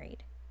you're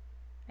married.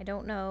 I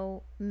don't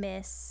know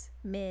Miss,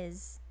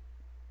 Ms.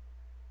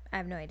 I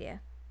have no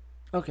idea.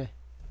 Okay.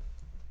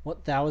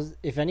 What that was?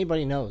 If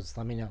anybody knows,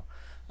 let me know.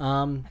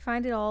 I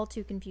find it all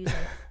too confusing.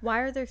 Why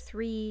are there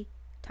 3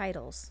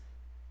 titles?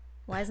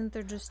 Why isn't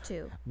there just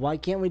 2? Why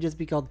can't we just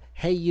be called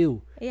Hey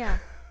You? Yeah,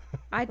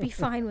 I'd be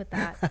fine with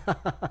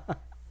that.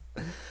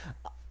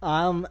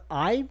 I'm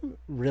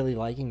really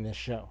liking this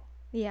show.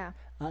 Yeah.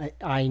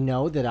 I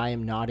know that I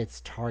am not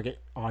its target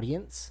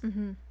audience.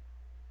 Mm-hmm.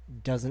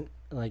 Doesn't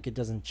like, it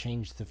doesn't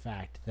change the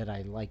fact that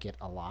I like it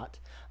a lot.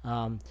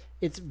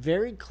 It's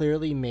very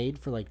clearly made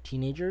for like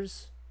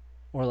teenagers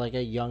or like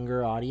a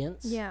younger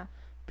audience. Yeah.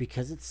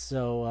 Because it's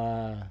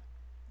so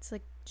It's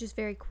like just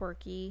very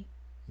quirky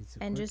it's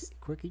and quirky, just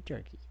quirky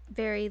jerky.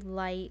 very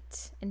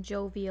light and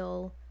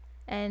jovial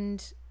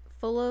and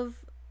full of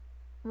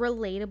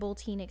relatable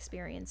teen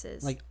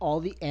experiences. Like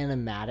all the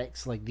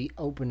animatics, like the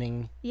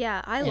opening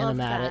yeah, I love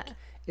animatic. that.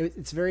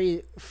 It's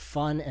very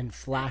fun and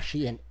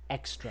flashy and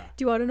extra.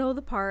 Do you want to know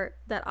the part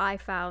that I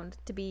found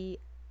to be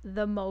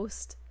the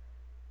most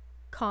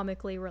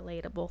comically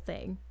relatable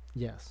thing?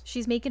 Yes.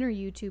 She's making her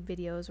YouTube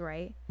videos,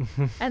 right?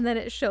 And then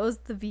it shows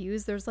the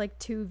views. There's like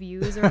 2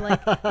 views or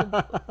like,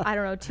 I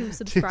don't know, 2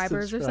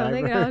 subscribers or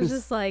something. And I was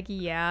just like,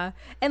 yeah.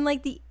 And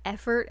like the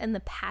effort and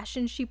the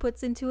passion she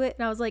puts into it.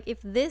 And I was like, if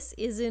this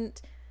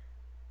isn't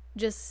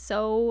just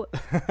so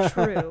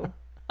true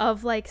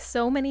of like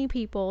so many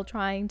people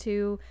trying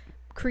to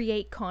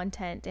create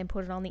content and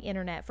put it on the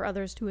internet for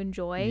others to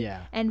enjoy,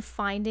 Yeah. and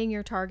finding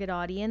your target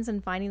audience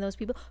and finding those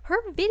people, her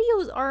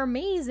videos are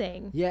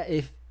amazing. Yeah,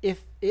 if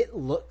it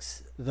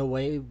looks the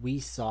way we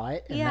saw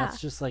it, and Yeah.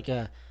 that's just like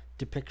a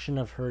depiction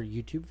of her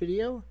YouTube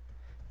video,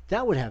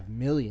 that would have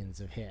millions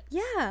of hits.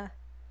 Yeah.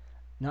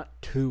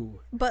 Not 2.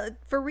 But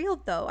for real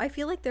though, I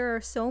feel like there are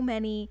so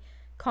many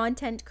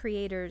content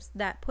creators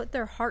that put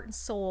their heart and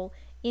soul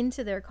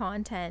into their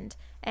content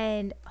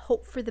and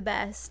hope for the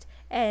best,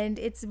 and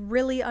it's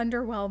really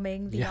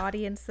underwhelming the Yeah.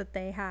 audience that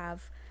they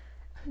have.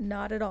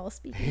 Not at all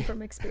speaking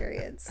from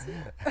experience.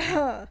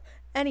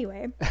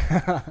 Anyway,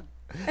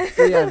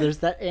 So yeah, there's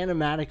that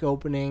animatic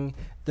opening.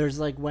 There's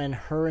like when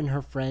her and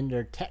her friend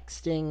are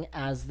texting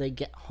as they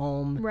get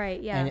home.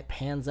 right, yeah. And it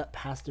pans up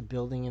past a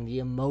building and the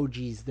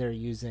emojis they're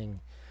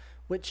using,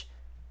 which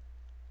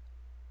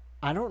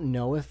I don't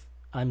know if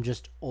I'm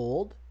just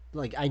old.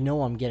 Like, I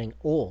know I'm getting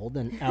old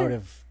and out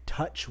of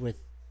touch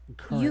with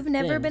current You've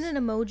never things. been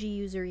an emoji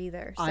user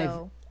either,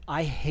 so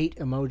I hate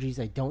emojis.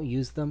 I don't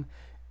use them.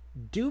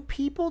 Do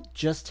people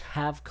just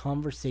have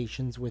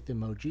conversations with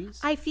emojis?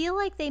 I feel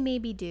like they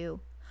maybe do.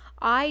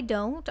 I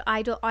don't.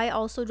 I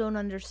also don't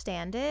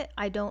understand it.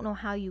 I don't know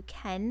how you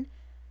can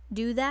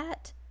do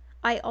that.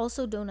 I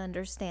also don't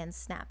understand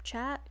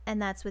Snapchat,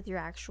 and that's with your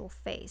actual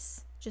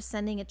face. Just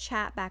sending a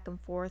chat back and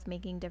forth,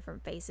 making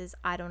different faces,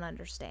 I don't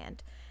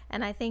understand.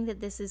 And I think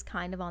that this is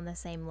kind of on the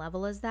same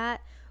level as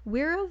that.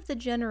 We're of the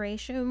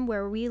generation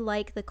where we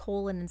like the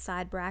colon and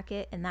side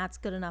bracket, and that's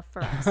good enough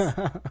for us.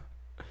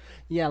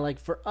 Yeah, like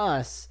for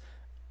us,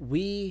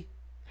 we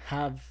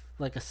have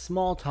like a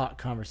small talk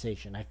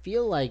conversation. I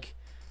feel like,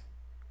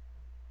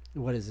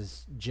 what is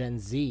this, Gen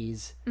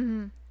Zs,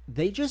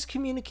 they just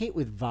communicate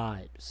with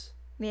vibes.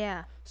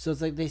 Yeah. So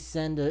it's like they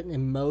send an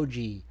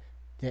emoji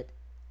that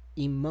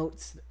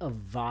emotes a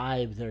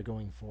vibe they're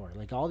going for.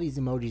 Like all these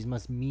emojis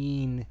must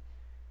mean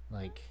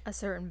like, A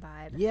certain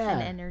vibe Yeah.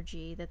 and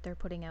energy that they're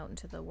putting out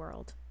into the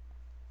world.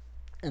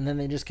 and then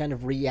they just kind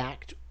of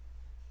react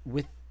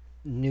with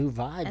new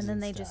vibes. And then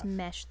they just stuff.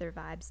 mesh their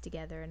vibes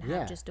together and Yeah.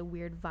 have just a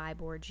weird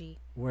vibe orgy.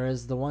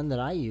 Whereas the one that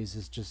I use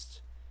is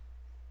just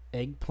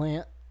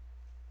eggplant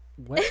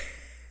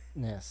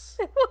wetness.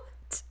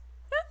 What?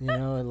 You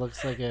know, it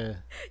looks like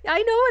a.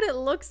 I know what it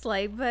looks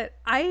like, but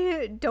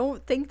I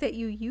don't think that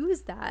you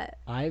use that.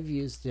 I've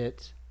used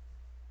it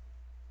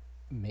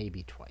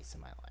maybe twice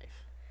in my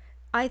life.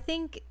 I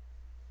think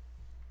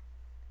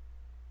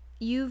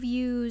you've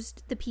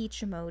used the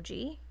peach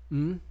emoji,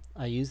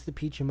 I use the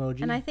peach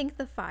emoji. and I think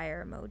the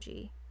fire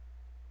emoji.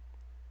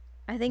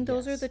 I think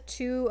those are Yes. the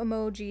 2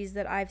 emojis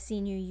that I've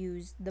seen you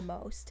use the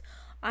most.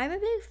 I'm a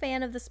big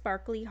fan of the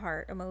sparkly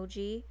heart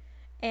emoji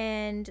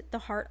and the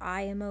heart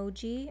eye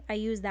emoji. I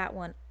use that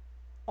one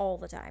all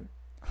the time.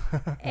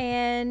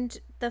 And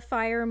the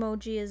fire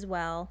emoji as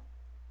well.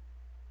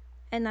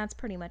 And that's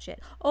pretty much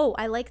it. Oh,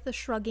 I like the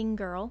shrugging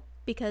girl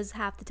because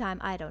half the time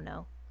I don't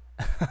know.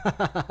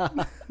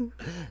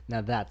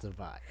 Now that's a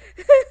vibe.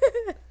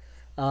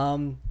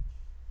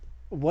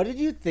 What did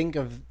you think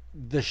of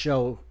the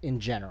show in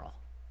general?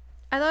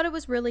 I thought it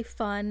was really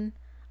fun.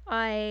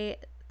 I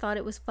thought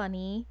it was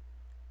funny.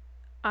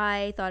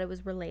 I thought it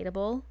was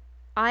relatable.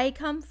 I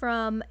come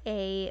from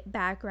a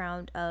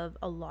background of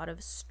a lot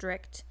of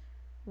strict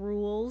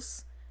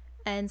rules,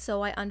 and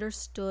so I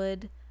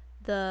understood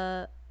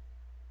the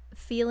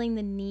feeling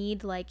the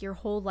need, like your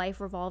whole life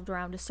revolved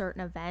around a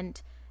certain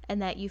event,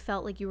 and that you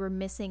felt like you were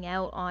missing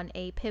out on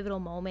a pivotal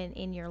moment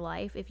in your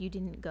life if you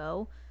didn't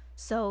go.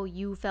 So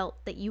you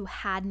felt that you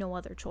had no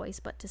other choice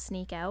but to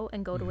sneak out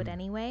and go to it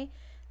anyway.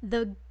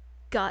 The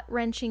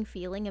gut-wrenching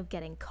feeling of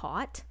getting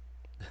caught.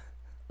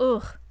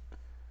 Ugh.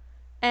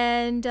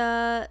 And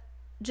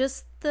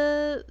just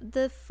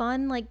the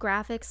fun, like,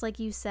 graphics, like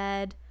you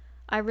said.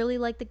 I really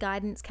liked the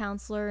guidance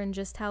counselor and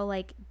just how,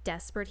 like,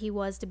 desperate he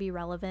was to be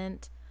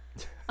relevant.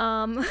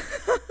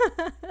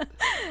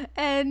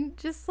 And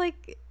just,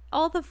 like,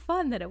 all the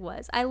fun that it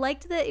was. I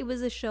liked that it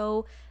was a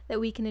show that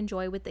we can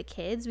enjoy with the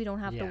kids. We don't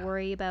have to Yeah.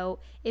 worry about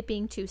it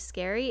being too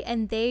scary.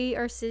 And they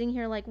are sitting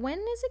here like, when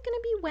is it going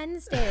to be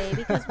Wednesday?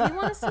 Because we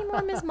want to see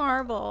more Ms.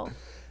 Marvel.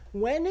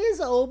 When is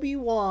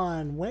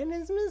Obi-Wan? When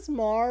is Miss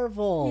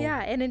Marvel? Yeah,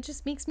 and it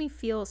just makes me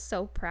feel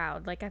so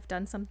proud, like I've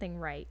done something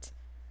right.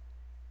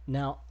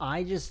 Now,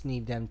 I just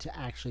need them to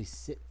actually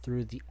sit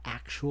through the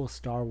actual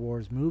Star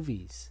Wars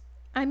movies.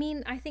 I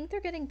mean, I think they're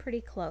getting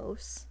pretty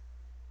close.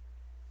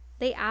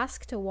 They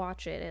ask to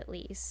watch it at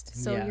least,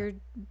 so Yeah. you're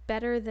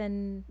better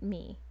than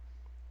me.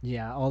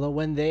 Yeah, although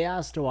when they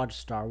ask to watch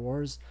Star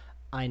Wars,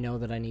 I know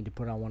that I need to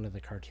put on one of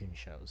the cartoon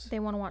shows. They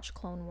want to watch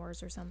Clone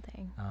Wars or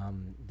something.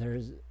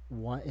 There's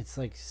one, it's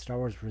like Star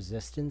Wars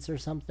Resistance or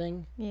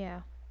something,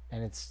 Yeah.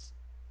 and it's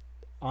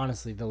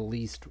honestly the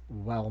least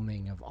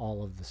whelming of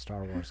all of the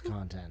Star Wars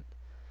content.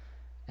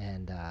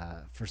 And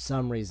for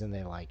some reason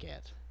they like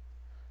it.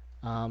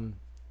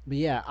 But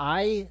yeah,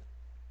 I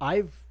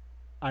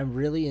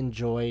really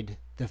enjoyed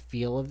the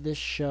feel of this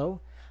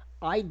show.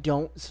 I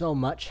don't so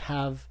much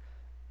have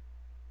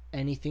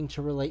anything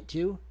to relate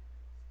to.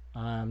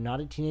 I'm not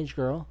a teenage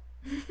girl.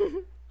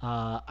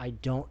 I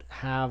don't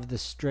have the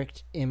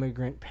strict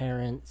immigrant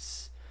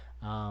parents,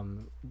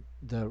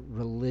 the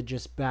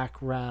religious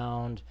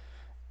background,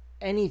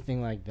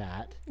 anything like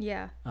that.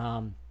 Yeah.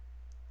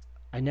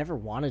 I never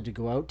wanted to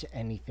go out to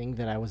anything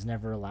that I was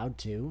never allowed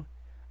to.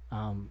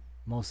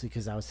 Mostly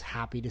because I was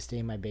happy to stay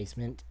in my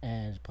basement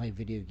and play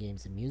video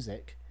games and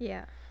music.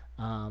 Yeah.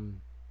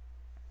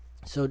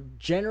 So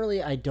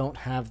generally, I don't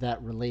have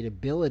that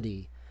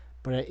relatability,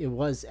 but it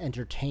was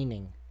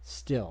entertaining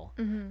still.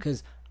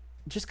 Because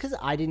just because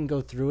I didn't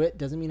go through it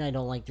doesn't mean I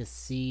don't like to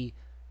see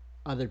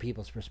other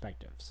people's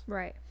perspectives.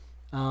 Right.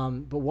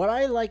 But what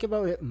I like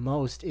about it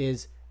most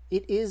is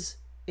it's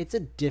a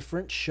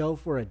different show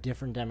for a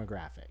different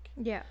demographic.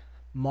 Yeah.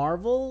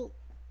 Marvel,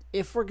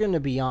 if we're going to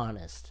be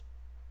honest,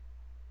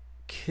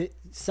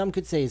 some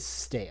could say is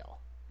stale.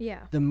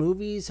 Yeah. The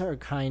movies are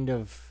kind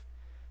of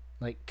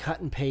like cut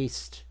and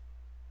paste.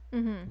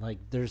 Like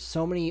there's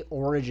so many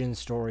origin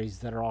stories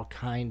that are all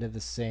kind of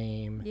the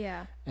same.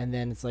 Yeah. And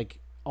then it's like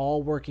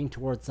all working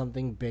towards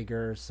something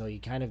bigger, so you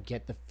kind of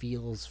get the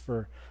feels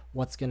for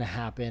what's going to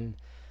happen.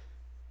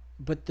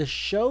 But the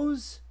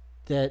shows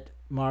that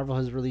Marvel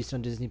has released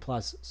on Disney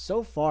Plus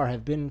so far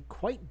have been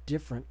quite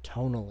different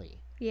tonally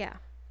Yeah.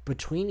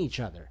 between each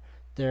other.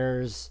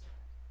 There's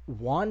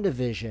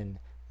WandaVision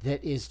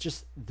that is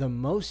just the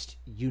most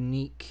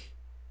unique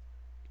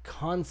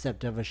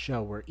concept of a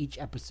show where each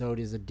episode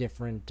is a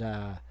different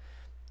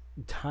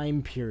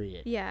time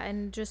period. Yeah,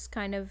 and just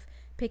kind of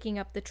picking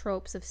up the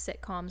tropes of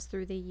sitcoms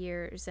through the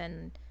years,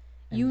 and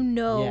you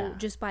know, yeah.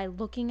 just by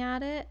looking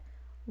at it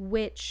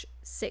which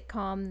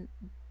sitcom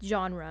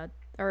genre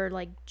or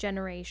like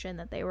generation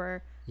that they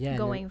were Yeah,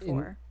 going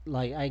for.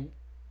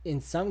 In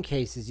some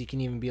cases you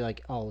can even be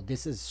like, oh,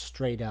 this is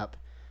straight up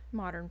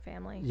Modern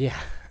Family. yeah.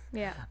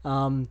 Yeah.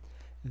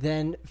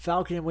 Then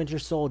Falcon and Winter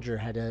Soldier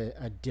had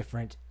a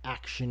different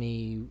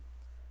actiony,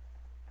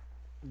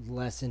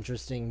 less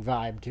interesting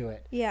vibe to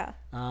it. Yeah.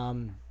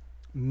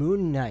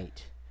 Moon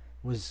Knight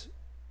was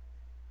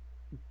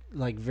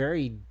like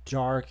very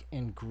dark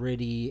and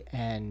gritty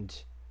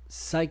and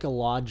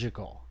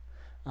psychological.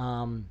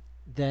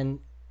 Then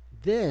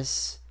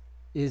this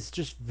is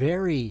just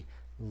very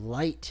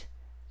light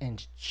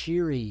and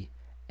cheery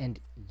and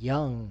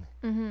young.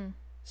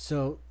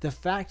 So the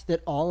fact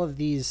that all of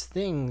these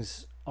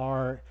things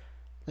are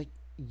like,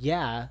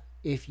 yeah,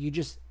 if you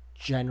just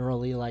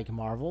generally like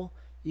Marvel,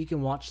 you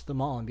can watch them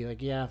all and be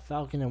like, yeah,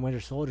 Falcon and Winter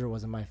Soldier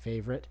wasn't my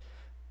favorite,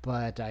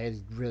 but I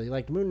really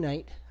liked Moon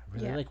Knight. I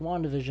really like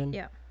WandaVision.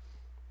 Yeah.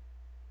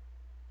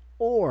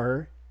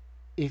 Or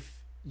if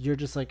you're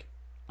just like,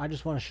 I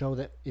just want a show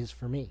that is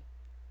for me,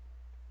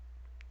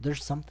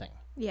 there's something.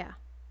 Yeah.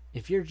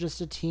 If you're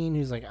just a teen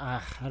who's like,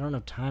 I don't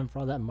have time for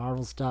all that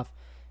Marvel stuff,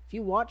 if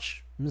you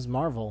watch Ms.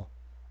 Marvel,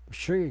 I'm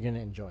sure you're going to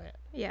enjoy it.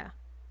 Yeah.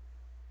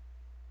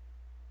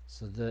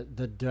 So the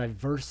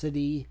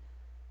diversity,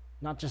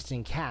 not just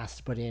in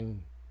cast, but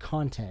in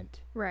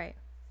content, Right.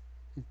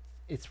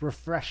 it's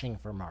refreshing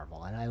for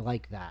Marvel, and I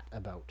like that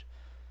about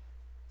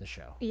the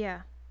show.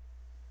 Yeah.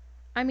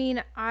 I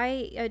mean,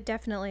 I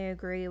definitely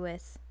agree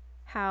with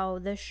how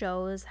the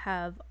shows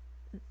have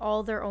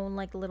all their own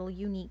like little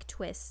unique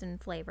twists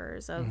and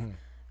flavors of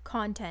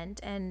content,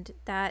 and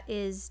that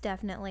is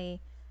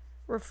definitely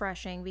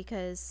refreshing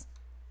because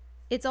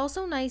it's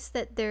also nice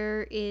that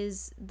there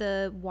is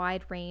the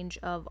wide range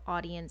of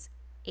audience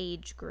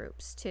age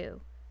groups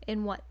too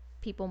in what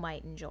people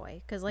might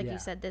enjoy, because like Yeah. you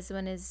said, this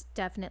one is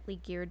definitely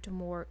geared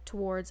to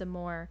towards a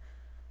more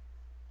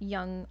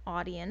young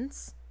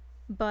audience,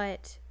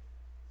 but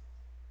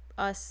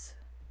us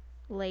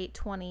late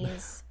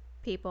 20s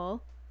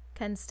people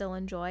can still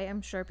enjoy.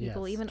 I'm sure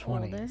people Yes, even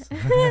 20s.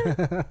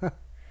 older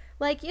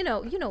like you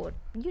know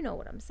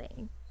what I'm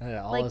saying.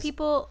 Like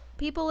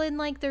people in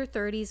like their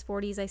 30s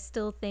 40s I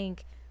still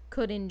think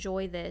could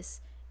enjoy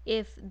this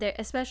if they're,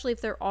 especially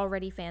if they're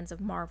already fans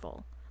of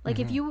Marvel. Like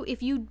if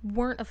you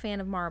weren't a fan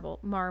of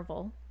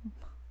Marvel,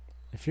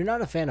 if you're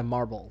not a fan of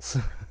marbles,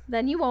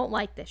 then you won't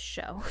like this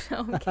show.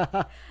 Okay.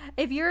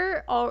 If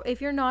you're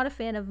not a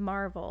fan of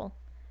Marvel,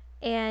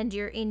 and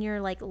you're in your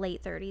like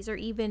late 30s or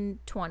even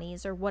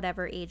 20s or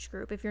whatever age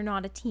group, if you're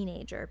not a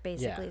teenager,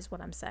 basically, is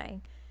what I'm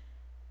saying,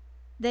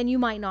 then you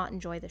might not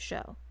enjoy the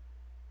show.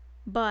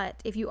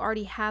 But if you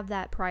already have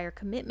that prior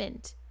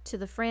commitment to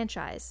the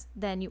franchise,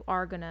 then you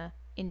are going to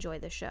enjoy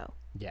the show.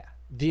 Yeah.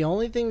 The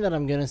only thing that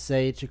I'm going to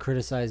say to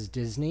criticize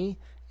Disney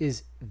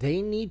is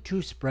they need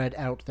to spread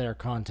out their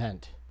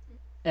content.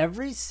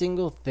 Every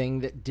single thing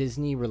that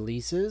Disney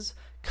releases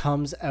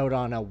comes out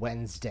on a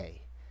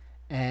Wednesday.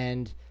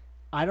 And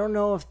I don't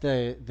know if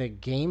the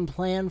game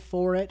plan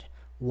for it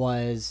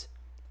was,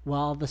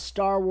 well, the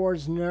Star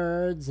Wars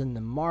nerds and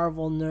the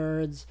Marvel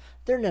nerds,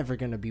 they're never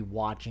going to be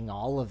watching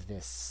all of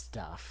this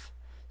stuff.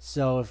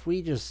 So if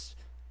we just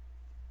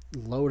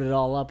load it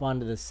all up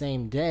onto the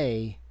same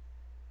day,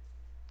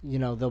 you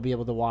know, they'll be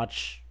able to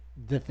watch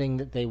the thing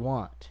that they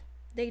want.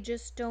 They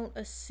just don't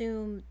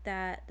assume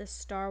that the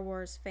Star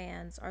Wars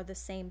fans are the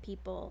same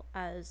people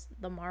as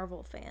the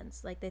Marvel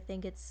fans. Like, they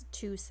think it's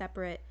two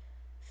separate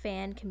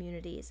fan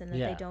communities and that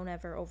they don't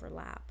ever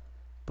overlap.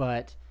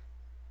 But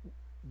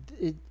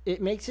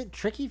it makes it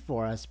tricky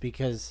for us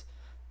because,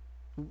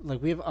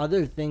 like, we have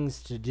other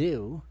things to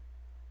do.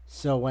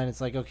 So when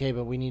it's like, okay,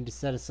 but we need to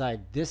set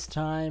aside this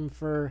time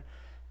for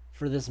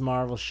this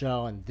Marvel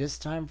show and this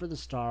time for the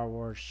Star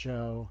Wars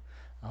show.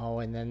 Oh,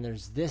 and then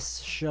there's this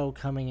show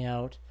coming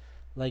out.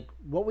 Like,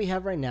 what we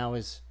have right now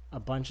is a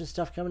bunch of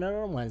stuff coming out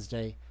on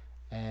Wednesday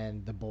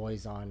and The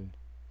Boys on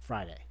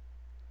Friday.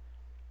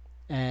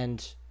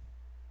 And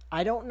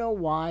I don't know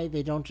why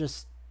they don't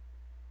just,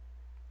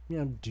 you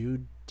know,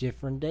 do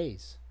different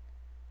days.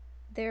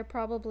 They're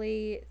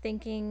probably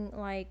thinking,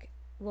 like,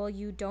 well,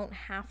 you don't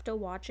have to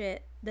watch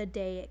it the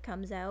day it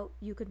comes out.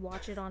 You could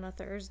watch it on a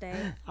Thursday.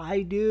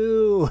 I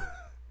do.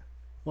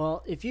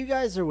 Well, if you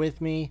guys are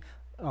with me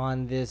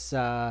on this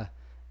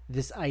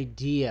this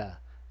idea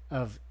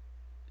of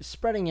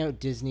spreading out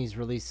Disney's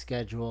release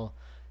schedule,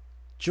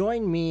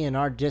 join me in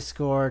our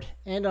Discord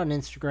and on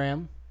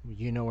Instagram.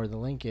 You know where the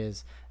link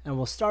is. And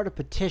we'll start a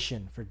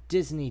petition for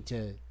Disney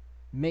to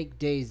make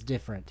days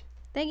different.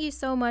 Thank you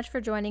so much for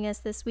joining us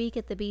this week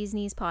at the Bees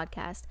Knees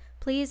podcast.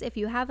 Please, if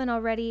you haven't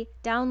already,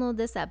 download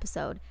this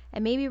episode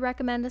and maybe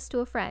recommend us to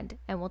a friend,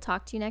 and we'll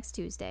talk to you next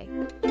Tuesday.